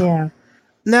 Yeah. Yeah.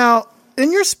 Now,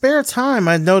 in your spare time,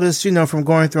 I noticed, from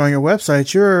going through on your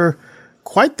website, you're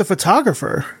quite the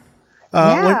photographer.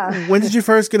 When did you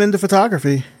first get into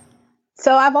photography?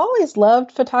 So I've always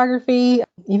loved photography,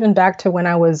 even back to when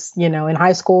I was, in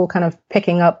high school, kind of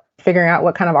figuring out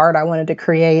what kind of art I wanted to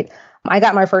create. I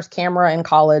got my first camera in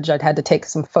college. I'd had to take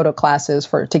some photo classes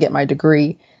to get my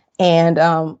degree and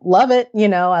love it.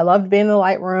 I loved being in the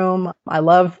Lightroom.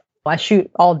 I shoot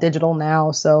all digital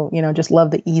now. So, just love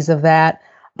the ease of that.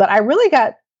 But I really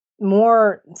got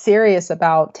more serious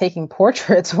about taking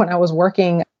portraits when I was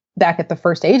working back at the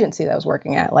first agency that I was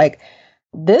working at. Like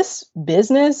this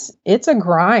business, it's a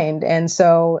grind. And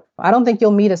so I don't think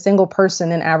you'll meet a single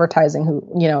person in advertising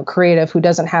who, creative, who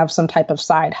doesn't have some type of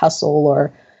side hustle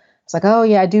or it's like, oh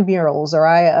yeah, I do murals or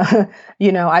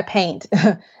I paint,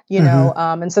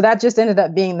 and so that just ended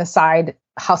up being the side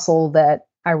hustle that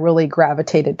I really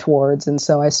gravitated towards. And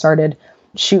so I started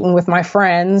shooting with my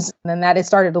friends and then it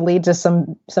started to lead to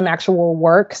some actual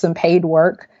work, some paid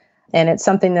work. And it's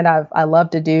something that I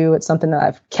love to do. It's something that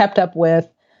I've kept up with.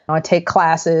 I take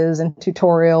classes and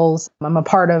tutorials. I'm a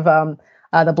part of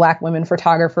the Black Women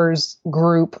Photographers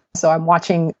group. So I'm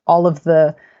watching all of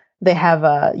they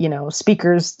have,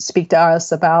 speakers speak to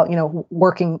us about,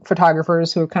 working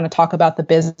photographers who kind of talk about the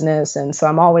business. And so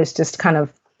I'm always just kind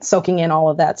of soaking in all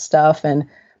of that stuff. And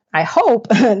I hope,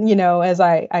 as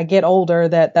I get older,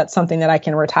 that's something that I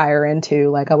can retire into.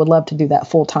 Like I would love to do that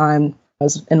full time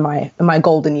as in my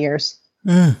golden years.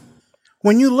 Mm.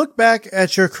 When you look back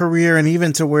at your career and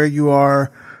even to where you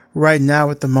are right now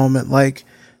at the moment, like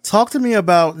talk to me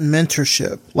about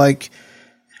mentorship. Like,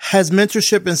 has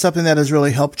mentorship been something that has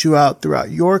really helped you out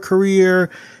throughout your career?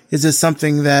 Is it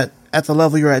something that at the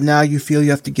level you're at now, you feel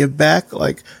you have to give back?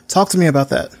 Like, talk to me about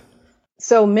that.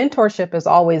 So mentorship has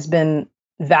always been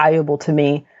valuable to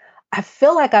me. I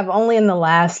feel like I've only in the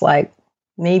last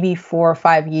maybe 4 or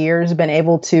 5 years been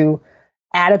able to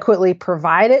adequately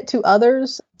provide it to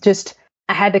others. Just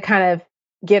I had to kind of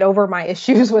get over my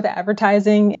issues with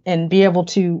advertising and be able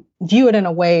to view it in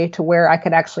a way to where I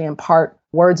could actually impart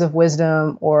words of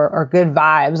wisdom or good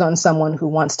vibes on someone who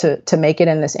wants to make it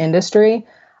in this industry.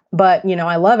 But,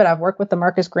 I love it. I've worked with the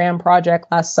Marcus Graham Project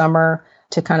last summer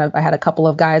I had a couple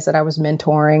of guys that I was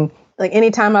mentoring. Like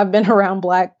anytime I've been around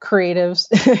Black creatives,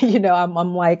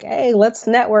 I'm like, hey, let's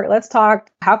network, let's talk.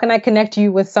 How can I connect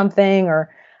you with something?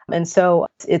 And so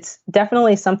it's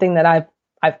definitely something that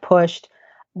I've pushed.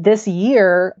 This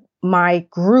year, my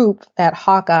group at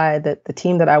Hawkeye, the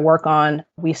team that I work on,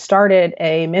 we started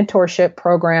a mentorship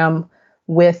program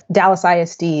with Dallas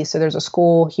ISD. So there's a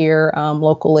school here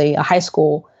locally, a high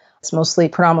school. It's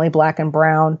predominantly Black and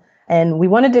brown. And we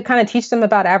wanted to kind of teach them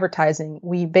about advertising.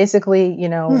 We basically,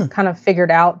 kind of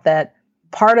figured out that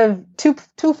part of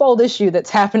twofold issue that's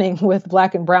happening with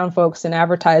Black and brown folks in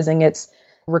advertising, it's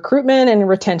recruitment and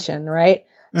retention, right?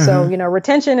 Mm-hmm. So,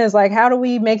 retention is like, how do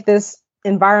we make this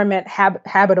environment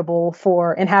habitable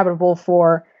for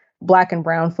Black and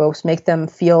brown folks, make them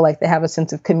feel like they have a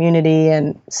sense of community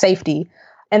and safety.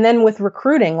 And then with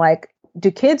recruiting,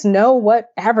 do kids know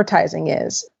what advertising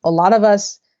is? A lot of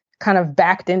us kind of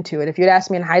backed into it. If you'd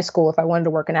asked me in high school if I wanted to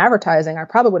work in advertising, I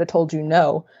probably would have told you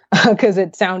no, because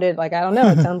it sounded like, I don't know,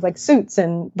 it sounds like suits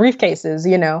and briefcases,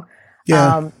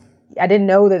 Yeah. I didn't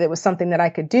know that it was something that I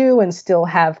could do and still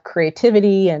have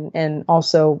creativity and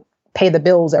also pay the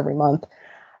bills every month.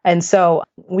 And so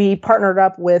we partnered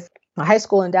up with a high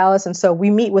school in Dallas. And so we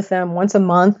meet with them once a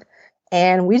month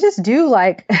and we just do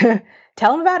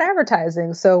tell them about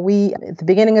advertising. So at the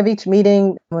beginning of each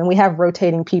meeting, when we have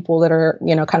rotating people that are,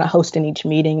 kind of hosting each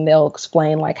meeting, they'll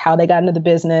explain how they got into the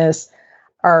business.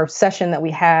 Our session that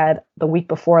we had the week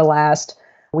before last,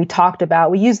 we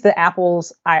used the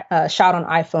Apple's Shot on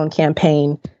iPhone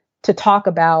campaign to talk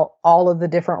about all of the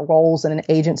different roles in an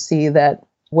agency that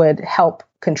would help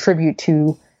contribute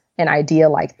to an idea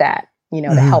like that,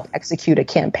 to help execute a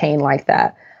campaign like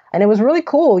that. And it was really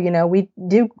cool. We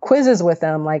do quizzes with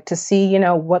them, to see,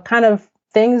 what kind of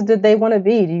things did they want to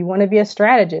be? Do you want to be a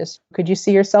strategist? Could you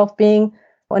see yourself being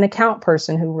an account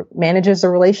person who manages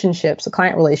the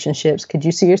client relationships? Could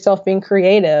you see yourself being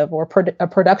creative or a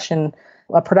production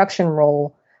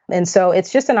role? And so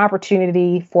it's just an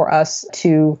opportunity for us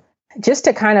to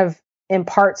kind of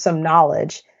impart some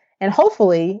knowledge and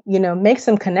hopefully, make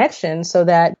some connections so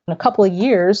that in a couple of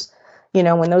years,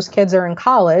 when those kids are in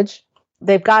college,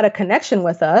 they've got a connection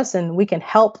with us and we can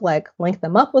help link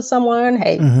them up with someone.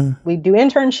 Hey, we do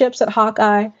internships at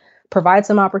Hawkeye, provide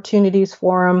some opportunities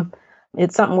for them.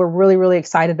 It's something we're really, really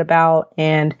excited about.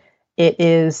 And it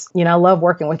is, I love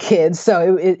working with kids.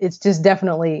 So it's just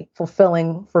definitely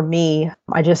fulfilling for me.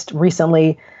 I just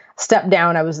recently stepped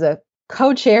down. I was the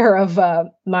co-chair of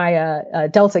my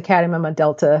Delta Academy. I'm a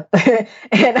Delta.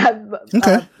 And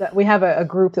we have a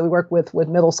group that we work with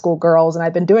middle school girls. And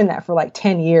I've been doing that for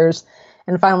 10 years.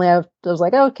 And finally, I was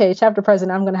like, okay, chapter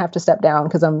president, I'm going to have to step down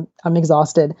because I'm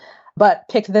exhausted. But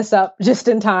picked this up just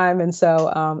in time. And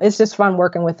so it's just fun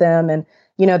working with them. And,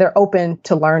 they're open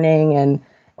to learning. And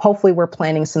hopefully we're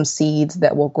planting some seeds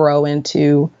that will grow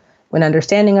into an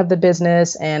understanding of the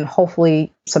business and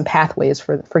hopefully some pathways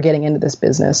for getting into this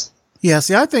business. Yeah,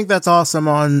 see, I think that's awesome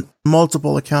on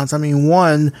multiple accounts. I mean,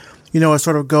 one, it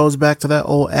sort of goes back to that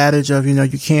old adage of,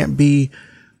 you can't be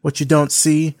what you don't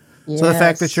see. Yes. So the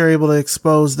fact that you're able to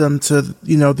expose them to,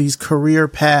 these career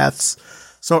paths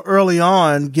so early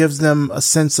on gives them a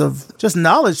sense of just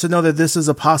knowledge to know that this is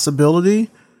a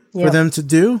possibility for them to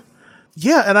do.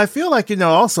 Yeah. And I feel like,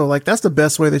 also that's the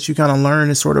best way that you kind of learn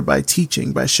is sort of by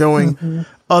teaching, by showing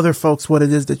other folks what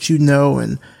it is that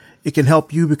and it can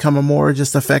help you become a more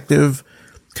just effective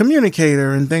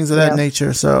communicator and things of that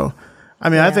nature. So, I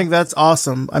mean, I think that's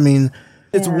awesome. I mean,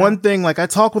 it's one thing, I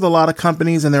talk with a lot of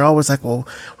companies and they're always like, well,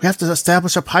 we have to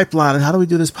establish a pipeline and how do we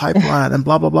do this pipeline and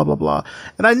blah, blah, blah, blah, blah.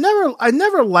 And I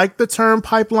never liked the term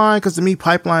pipeline because to me,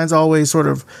 pipelines always sort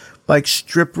of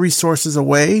strip resources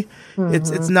away.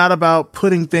 It's not about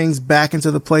putting things back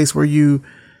into the place where you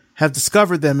have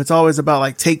discovered them. It's always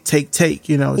about take.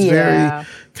 It's very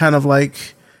kind of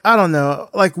I don't know,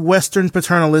 Western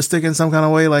paternalistic in some kind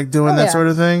of way, doing that sort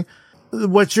of thing.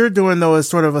 What you're doing, though, is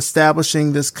sort of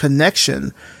establishing this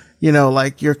connection,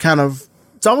 you're kind of,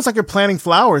 it's almost like you're planting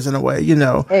flowers in a way,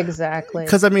 Exactly.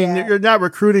 Because, I mean, you're not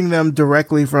recruiting them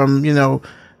directly from,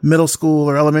 middle school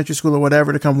or elementary school or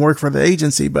whatever to come work for the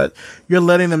agency, but you're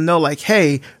letting them know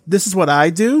hey, this is what I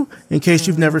do. In case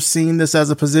you've never seen this as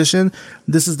a position,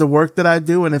 this is the work that I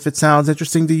do. And if it sounds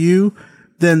interesting to you,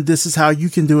 then this is how you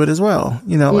can do it as well.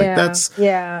 That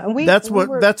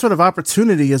sort of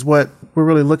opportunity is what we're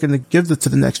really looking to give to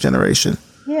the next generation.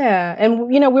 Yeah. And,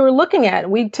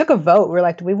 we took a vote. We were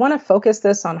like, do we want to focus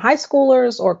this on high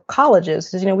schoolers or colleges?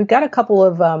 Because, we've got a couple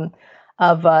of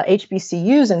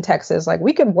HBCUs in Texas.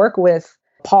 We could work with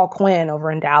Paul Quinn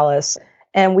over in Dallas.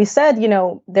 And we said,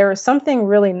 there is something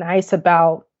really nice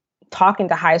about talking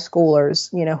to high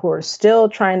schoolers, who are still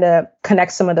trying to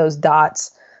connect some of those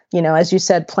dots. As you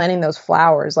said, planting those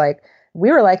flowers. We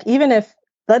were even if,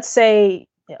 let's say,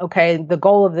 okay, the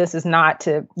goal of this is not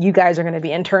to, you guys are going to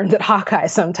be interns at Hawkeye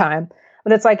sometime.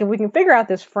 But it's if we can figure out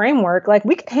this framework,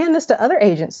 we could hand this to other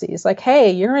agencies.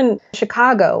 Hey, you're in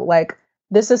Chicago.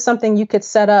 This is something you could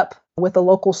set up with a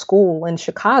local school in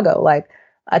Chicago.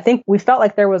 I think we felt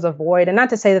like there was a void, and not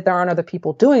to say that there aren't other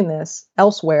people doing this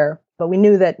elsewhere, but we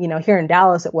knew that, here in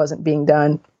Dallas, it wasn't being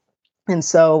done. And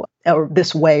so, or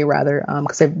this way rather,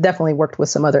 because I've definitely worked with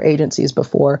some other agencies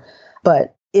before,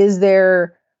 but is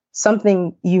there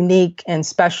something unique and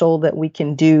special that we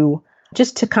can do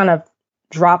just to kind of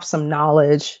drop some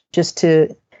knowledge,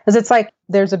 because it's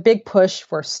there's a big push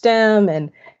for STEM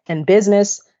and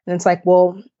business. And it's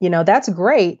well, that's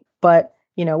great, but,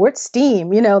 we're at STEAM,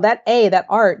 that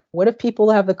art. What if people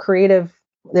have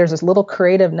there's this little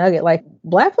creative nugget,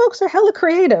 Black folks are hella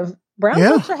creative. Brown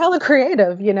folks are hella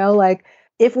creative,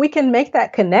 if we can make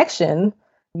that connection,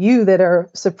 you that are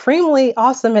supremely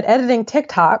awesome at editing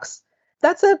TikToks,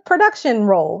 that's a production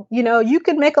role. You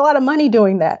could make a lot of money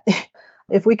doing that.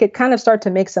 If we could kind of start to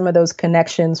make some of those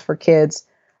connections for kids,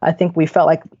 I think we felt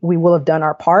like we will have done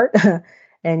our part.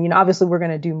 And, obviously we're going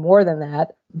to do more than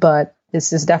that, but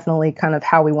this is definitely kind of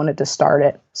how we wanted to start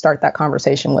that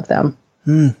conversation with them.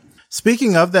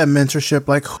 Speaking of that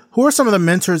mentorship, who are some of the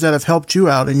mentors that have helped you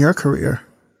out in your career?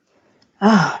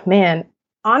 Oh, man.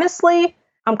 Honestly,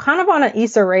 I'm kind of on an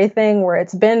Issa Rae thing where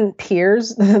it's been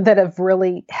peers that have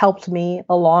really helped me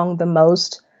along the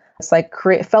most. It's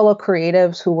fellow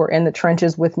creatives who were in the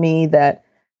trenches with me that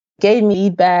gave me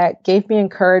feedback, gave me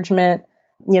encouragement.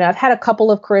 I've had a couple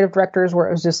of creative directors where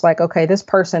it was just okay, this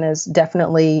person is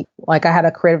definitely I had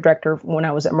a creative director when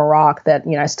I was at Morocco that,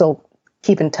 I still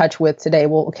keep in touch with today.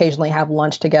 We'll occasionally have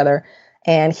lunch together.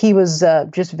 And he was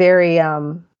just very,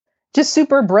 just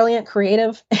super brilliant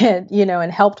creative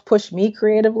and helped push me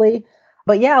creatively.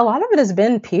 But yeah, a lot of it has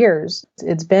been peers.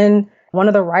 It's been one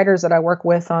of the writers that I work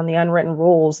with on the Unwritten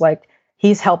Rules, like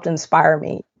he's helped inspire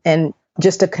me, and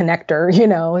just a connector,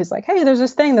 he's like, hey, there's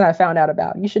this thing that I found out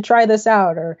about. You should try this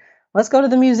out, or let's go to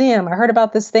the museum. I heard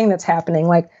about this thing that's happening.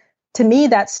 Like, to me,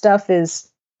 that stuff it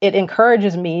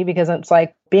encourages me because it's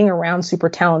like being around super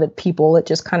talented people. It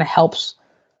just kind of helps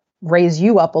raise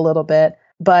you up a little bit.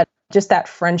 But just that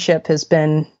friendship has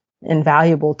been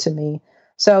invaluable to me.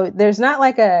 So there's not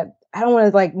like I don't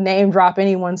want to like name drop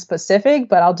anyone specific,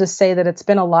 but I'll just say that it's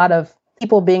been a lot of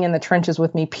people being in the trenches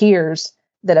with me, peers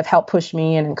that have helped push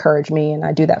me and encourage me. And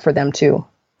I do that for them too.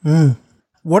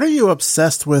 What are you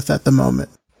obsessed with at the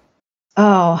moment?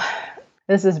 Oh,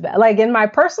 this is bad. Like in my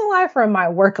personal life or in my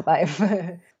work life?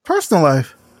 Personal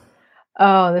life.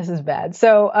 Oh, this is bad.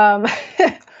 So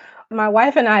my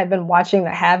wife and I have been watching The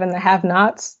Have and the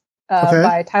Have-Nots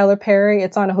by Tyler Perry.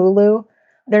 It's on Hulu.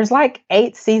 There's like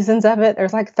 8 seasons of it.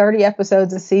 There's like 30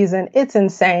 episodes a season. It's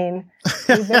insane.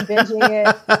 We've been binging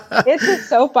it. It's a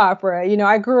soap opera.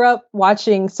 I grew up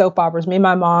watching soap operas. Me and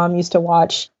my mom used to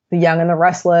watch The Young and the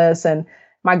Restless, and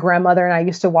my grandmother and I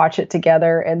used to watch it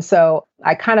together. And so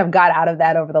I kind of got out of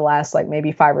that over the last like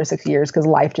maybe 5 or 6 years because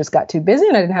life just got too busy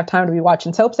and I didn't have time to be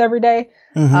watching soaps every day.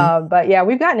 But yeah,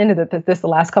 we've gotten into this the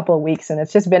last couple of weeks, and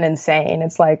it's just been insane.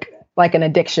 It's like an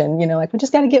addiction, like we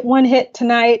just got to get one hit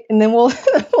tonight and then we'll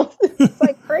it's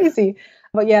like crazy.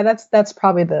 But yeah, that's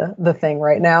probably the thing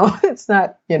right now. It's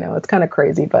not, it's kind of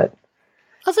crazy, but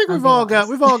I think we've all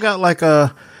got like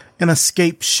an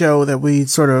escape show that we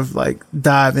sort of like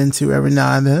dive into every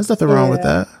now and then. There's nothing wrong with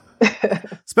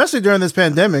that. Especially during this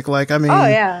pandemic. Like, I mean, oh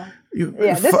yeah.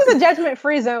 This is a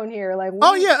judgment-free zone here. Like, we're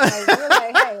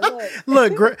like, hey,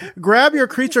 look, grab your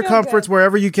creature comforts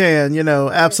wherever you can.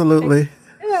 Absolutely.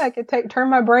 I could turn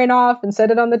my brain off and set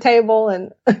it on the table,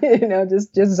 and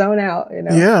just zone out.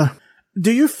 Yeah.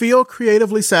 Do you feel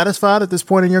creatively satisfied at this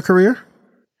point in your career?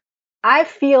 I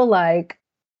feel like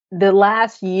the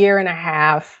last year and a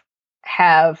half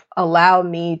have allowed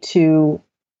me to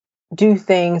do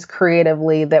things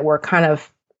creatively that were kind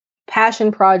of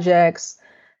passion projects,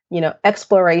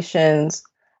 explorations,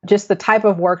 just the type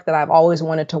of work that I've always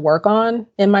wanted to work on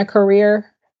in my career.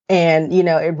 And,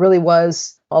 it really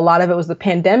was, a lot of it was the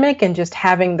pandemic and just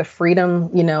having the freedom,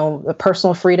 the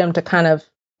personal freedom to kind of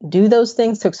do those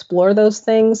things, to explore those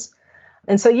things.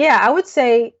 And so, yeah, I would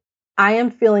say I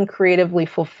am feeling creatively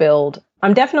fulfilled.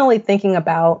 I'm definitely thinking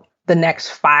about the next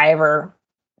 5 or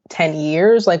 10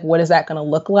 years. Like, what is that going to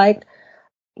look like?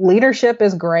 Leadership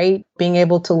is great. Being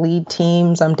able to lead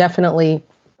teams. I'm definitely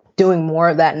doing more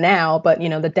of that now. But,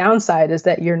 the downside is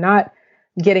that you're not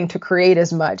getting to create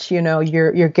as much.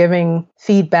 You're giving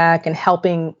feedback and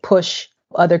helping push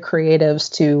other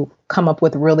creatives to come up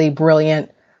with really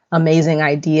brilliant, amazing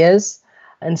ideas.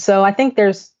 And so I think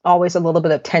there's always a little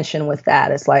bit of tension with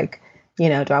that. It's like,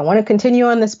 do I want to continue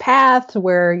on this path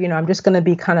where, I'm just going to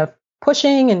be kind of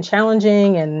pushing and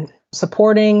challenging and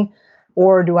supporting,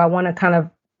 or do I want to kind of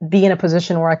be in a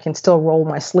position where I can still roll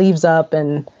my sleeves up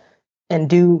and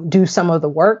do some of the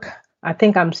work? I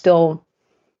think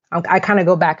I kind of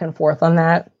go back and forth on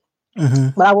that.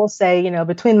 But I will say,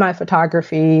 between my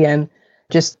photography and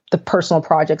just the personal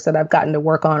projects that I've gotten to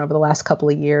work on over the last couple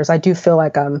of years, I do feel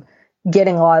like I'm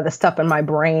getting a lot of the stuff in my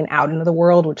brain out into the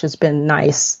world, which has been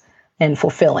nice and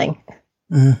fulfilling.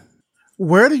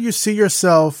 Where do you see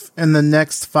yourself in the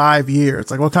next 5 years?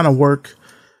 Like, what kind of work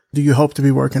do you hope to be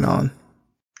working on?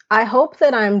 I hope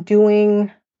that I'm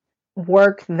doing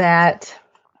work that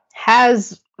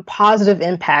has positive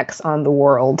impacts on the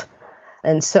world.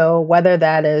 And so whether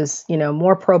that is,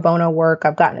 more pro bono work,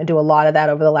 I've gotten to do a lot of that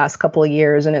over the last couple of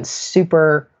years, and it's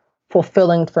super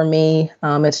fulfilling for me.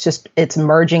 It's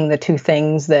merging the two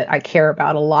things that I care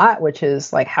about a lot, which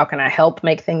is like, how can I help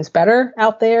make things better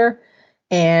out there?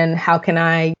 And how can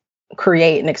I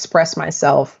create and express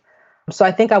myself? So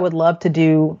I think I would love to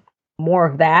do more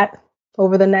of that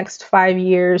over the next 5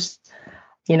 years.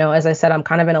 As I said, I'm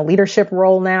kind of in a leadership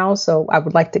role now, so I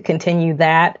would like to continue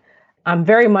that. I'm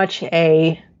very much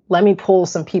a let me pull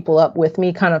some people up with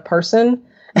me kind of person.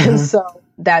 And so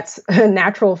that's a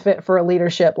natural fit for a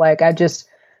leadership. Like,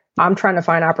 I'm trying to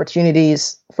find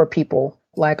opportunities for people.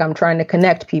 Like, I'm trying to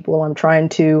connect people. I'm trying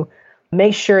to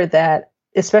make sure that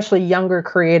especially younger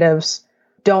creatives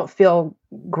don't feel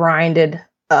grinded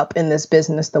up in this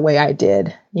business the way I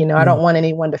did. I don't want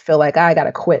anyone to feel like I got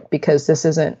to quit because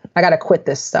I got to quit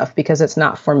this stuff because it's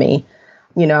not for me.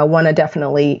 I want to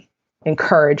definitely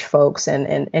encourage folks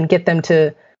and get them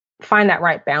to find that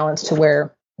right balance to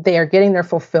where they are getting their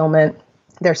fulfillment,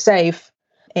 they're safe,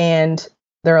 and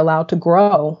they're allowed to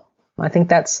grow. I think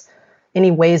that's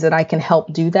any ways that I can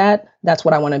help do that. That's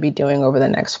what I want to be doing over the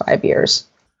next 5 years.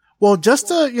 Well, just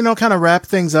to, kind of wrap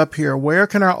things up here, where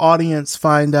can our audience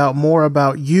find out more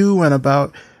about you and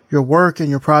about your work and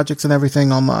your projects and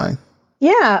everything online?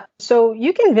 Yeah. So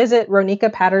you can visit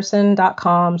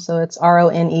RonekaPatterson.com. So it's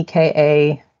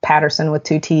RONEKA Patterson with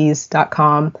 2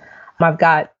 T's.com. I've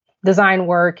got design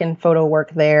work and photo work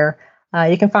there.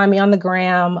 You can find me on the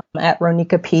gram at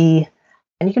Roneka P.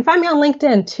 And you can find me on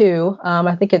LinkedIn too.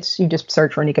 I think you just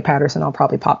search Roneka Patterson, I'll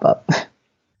probably pop up.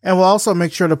 And we'll also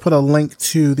make sure to put a link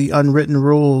to the unwritten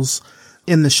rules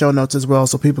in the show notes as well,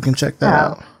 so people can check that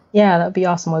out. Yeah, that'd be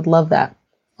awesome. I'd love that.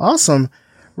 Awesome.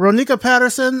 Roneka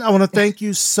Patterson, I want to thank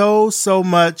you so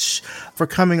much for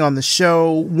coming on the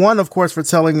show. One, of course, for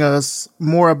telling us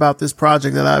more about this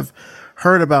project that I've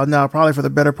heard about now probably for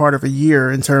the better part of a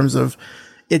year in terms of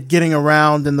it getting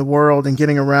around in the world and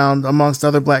getting around amongst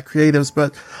other Black creatives,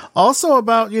 but also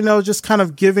about, just kind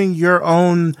of giving your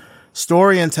own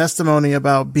story and testimony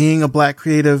about being a Black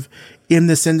creative in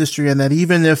this industry, and that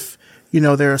even if,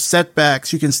 there are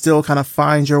setbacks, you can still kind of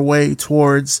find your way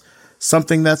towards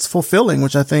something that's fulfilling,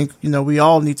 which I think, we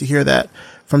all need to hear that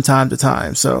from time to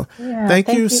time. So thank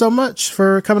you so much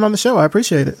for coming on the show. I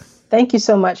appreciate it. Thank you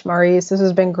so much, Maurice. This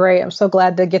has been great. I'm so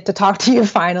glad to get to talk to you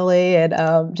finally,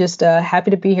 and just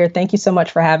happy to be here. Thank you so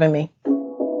much for having me.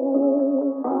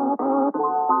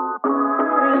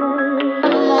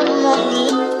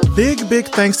 Big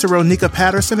thanks to Roneka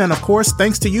Patterson, and of course,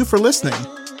 thanks to you for listening.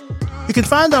 You can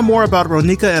find out more about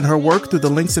Roneka and her work through the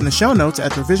links in the show notes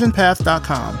at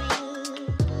revisionpath.com.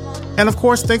 And of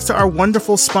course, thanks to our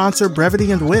wonderful sponsor,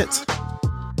 Brevity and Wit.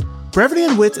 Brevity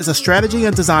and Wit is a strategy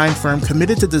and design firm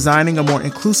committed to designing a more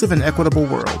inclusive and equitable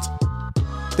world.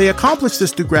 They accomplish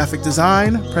this through graphic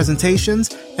design,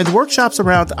 presentations, and workshops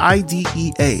around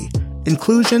IDEA,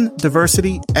 inclusion,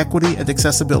 diversity, equity, and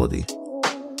accessibility.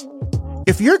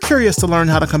 If you're curious to learn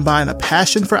how to combine a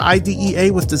passion for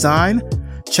IDEA with design,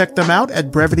 check them out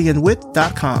at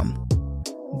brevityandwit.com.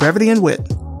 Brevity and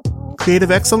Wit.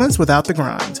 Creative excellence without the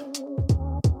grind.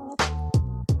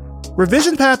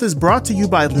 Revision Path is brought to you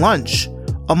by Lunch,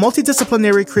 a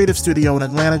multidisciplinary creative studio in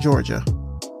Atlanta, Georgia.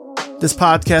 This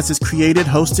podcast is created,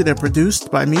 hosted, and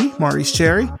produced by me, Maurice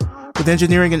Cherry, with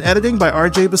engineering and editing by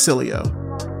RJ Basilio.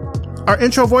 Our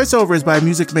intro voiceover is by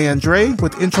Music Man Dre,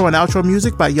 with intro and outro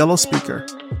music by Yellow Speaker.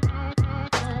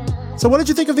 So what did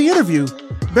you think of the interview?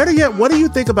 Better yet, what do you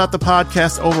think about the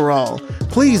podcast overall?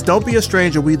 Please don't be a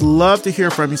stranger. We'd love to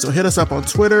hear from you. So hit us up on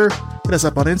Twitter, hit us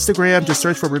up on Instagram, just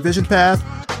search for Revision Path,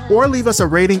 or leave us a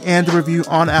rating and a review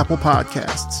on Apple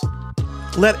Podcasts.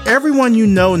 Let everyone you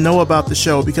know about the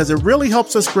show, because it really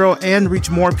helps us grow and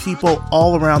reach more people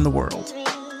all around the world.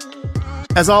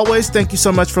 As always, thank you so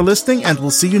much for listening, and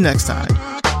we'll see you next time.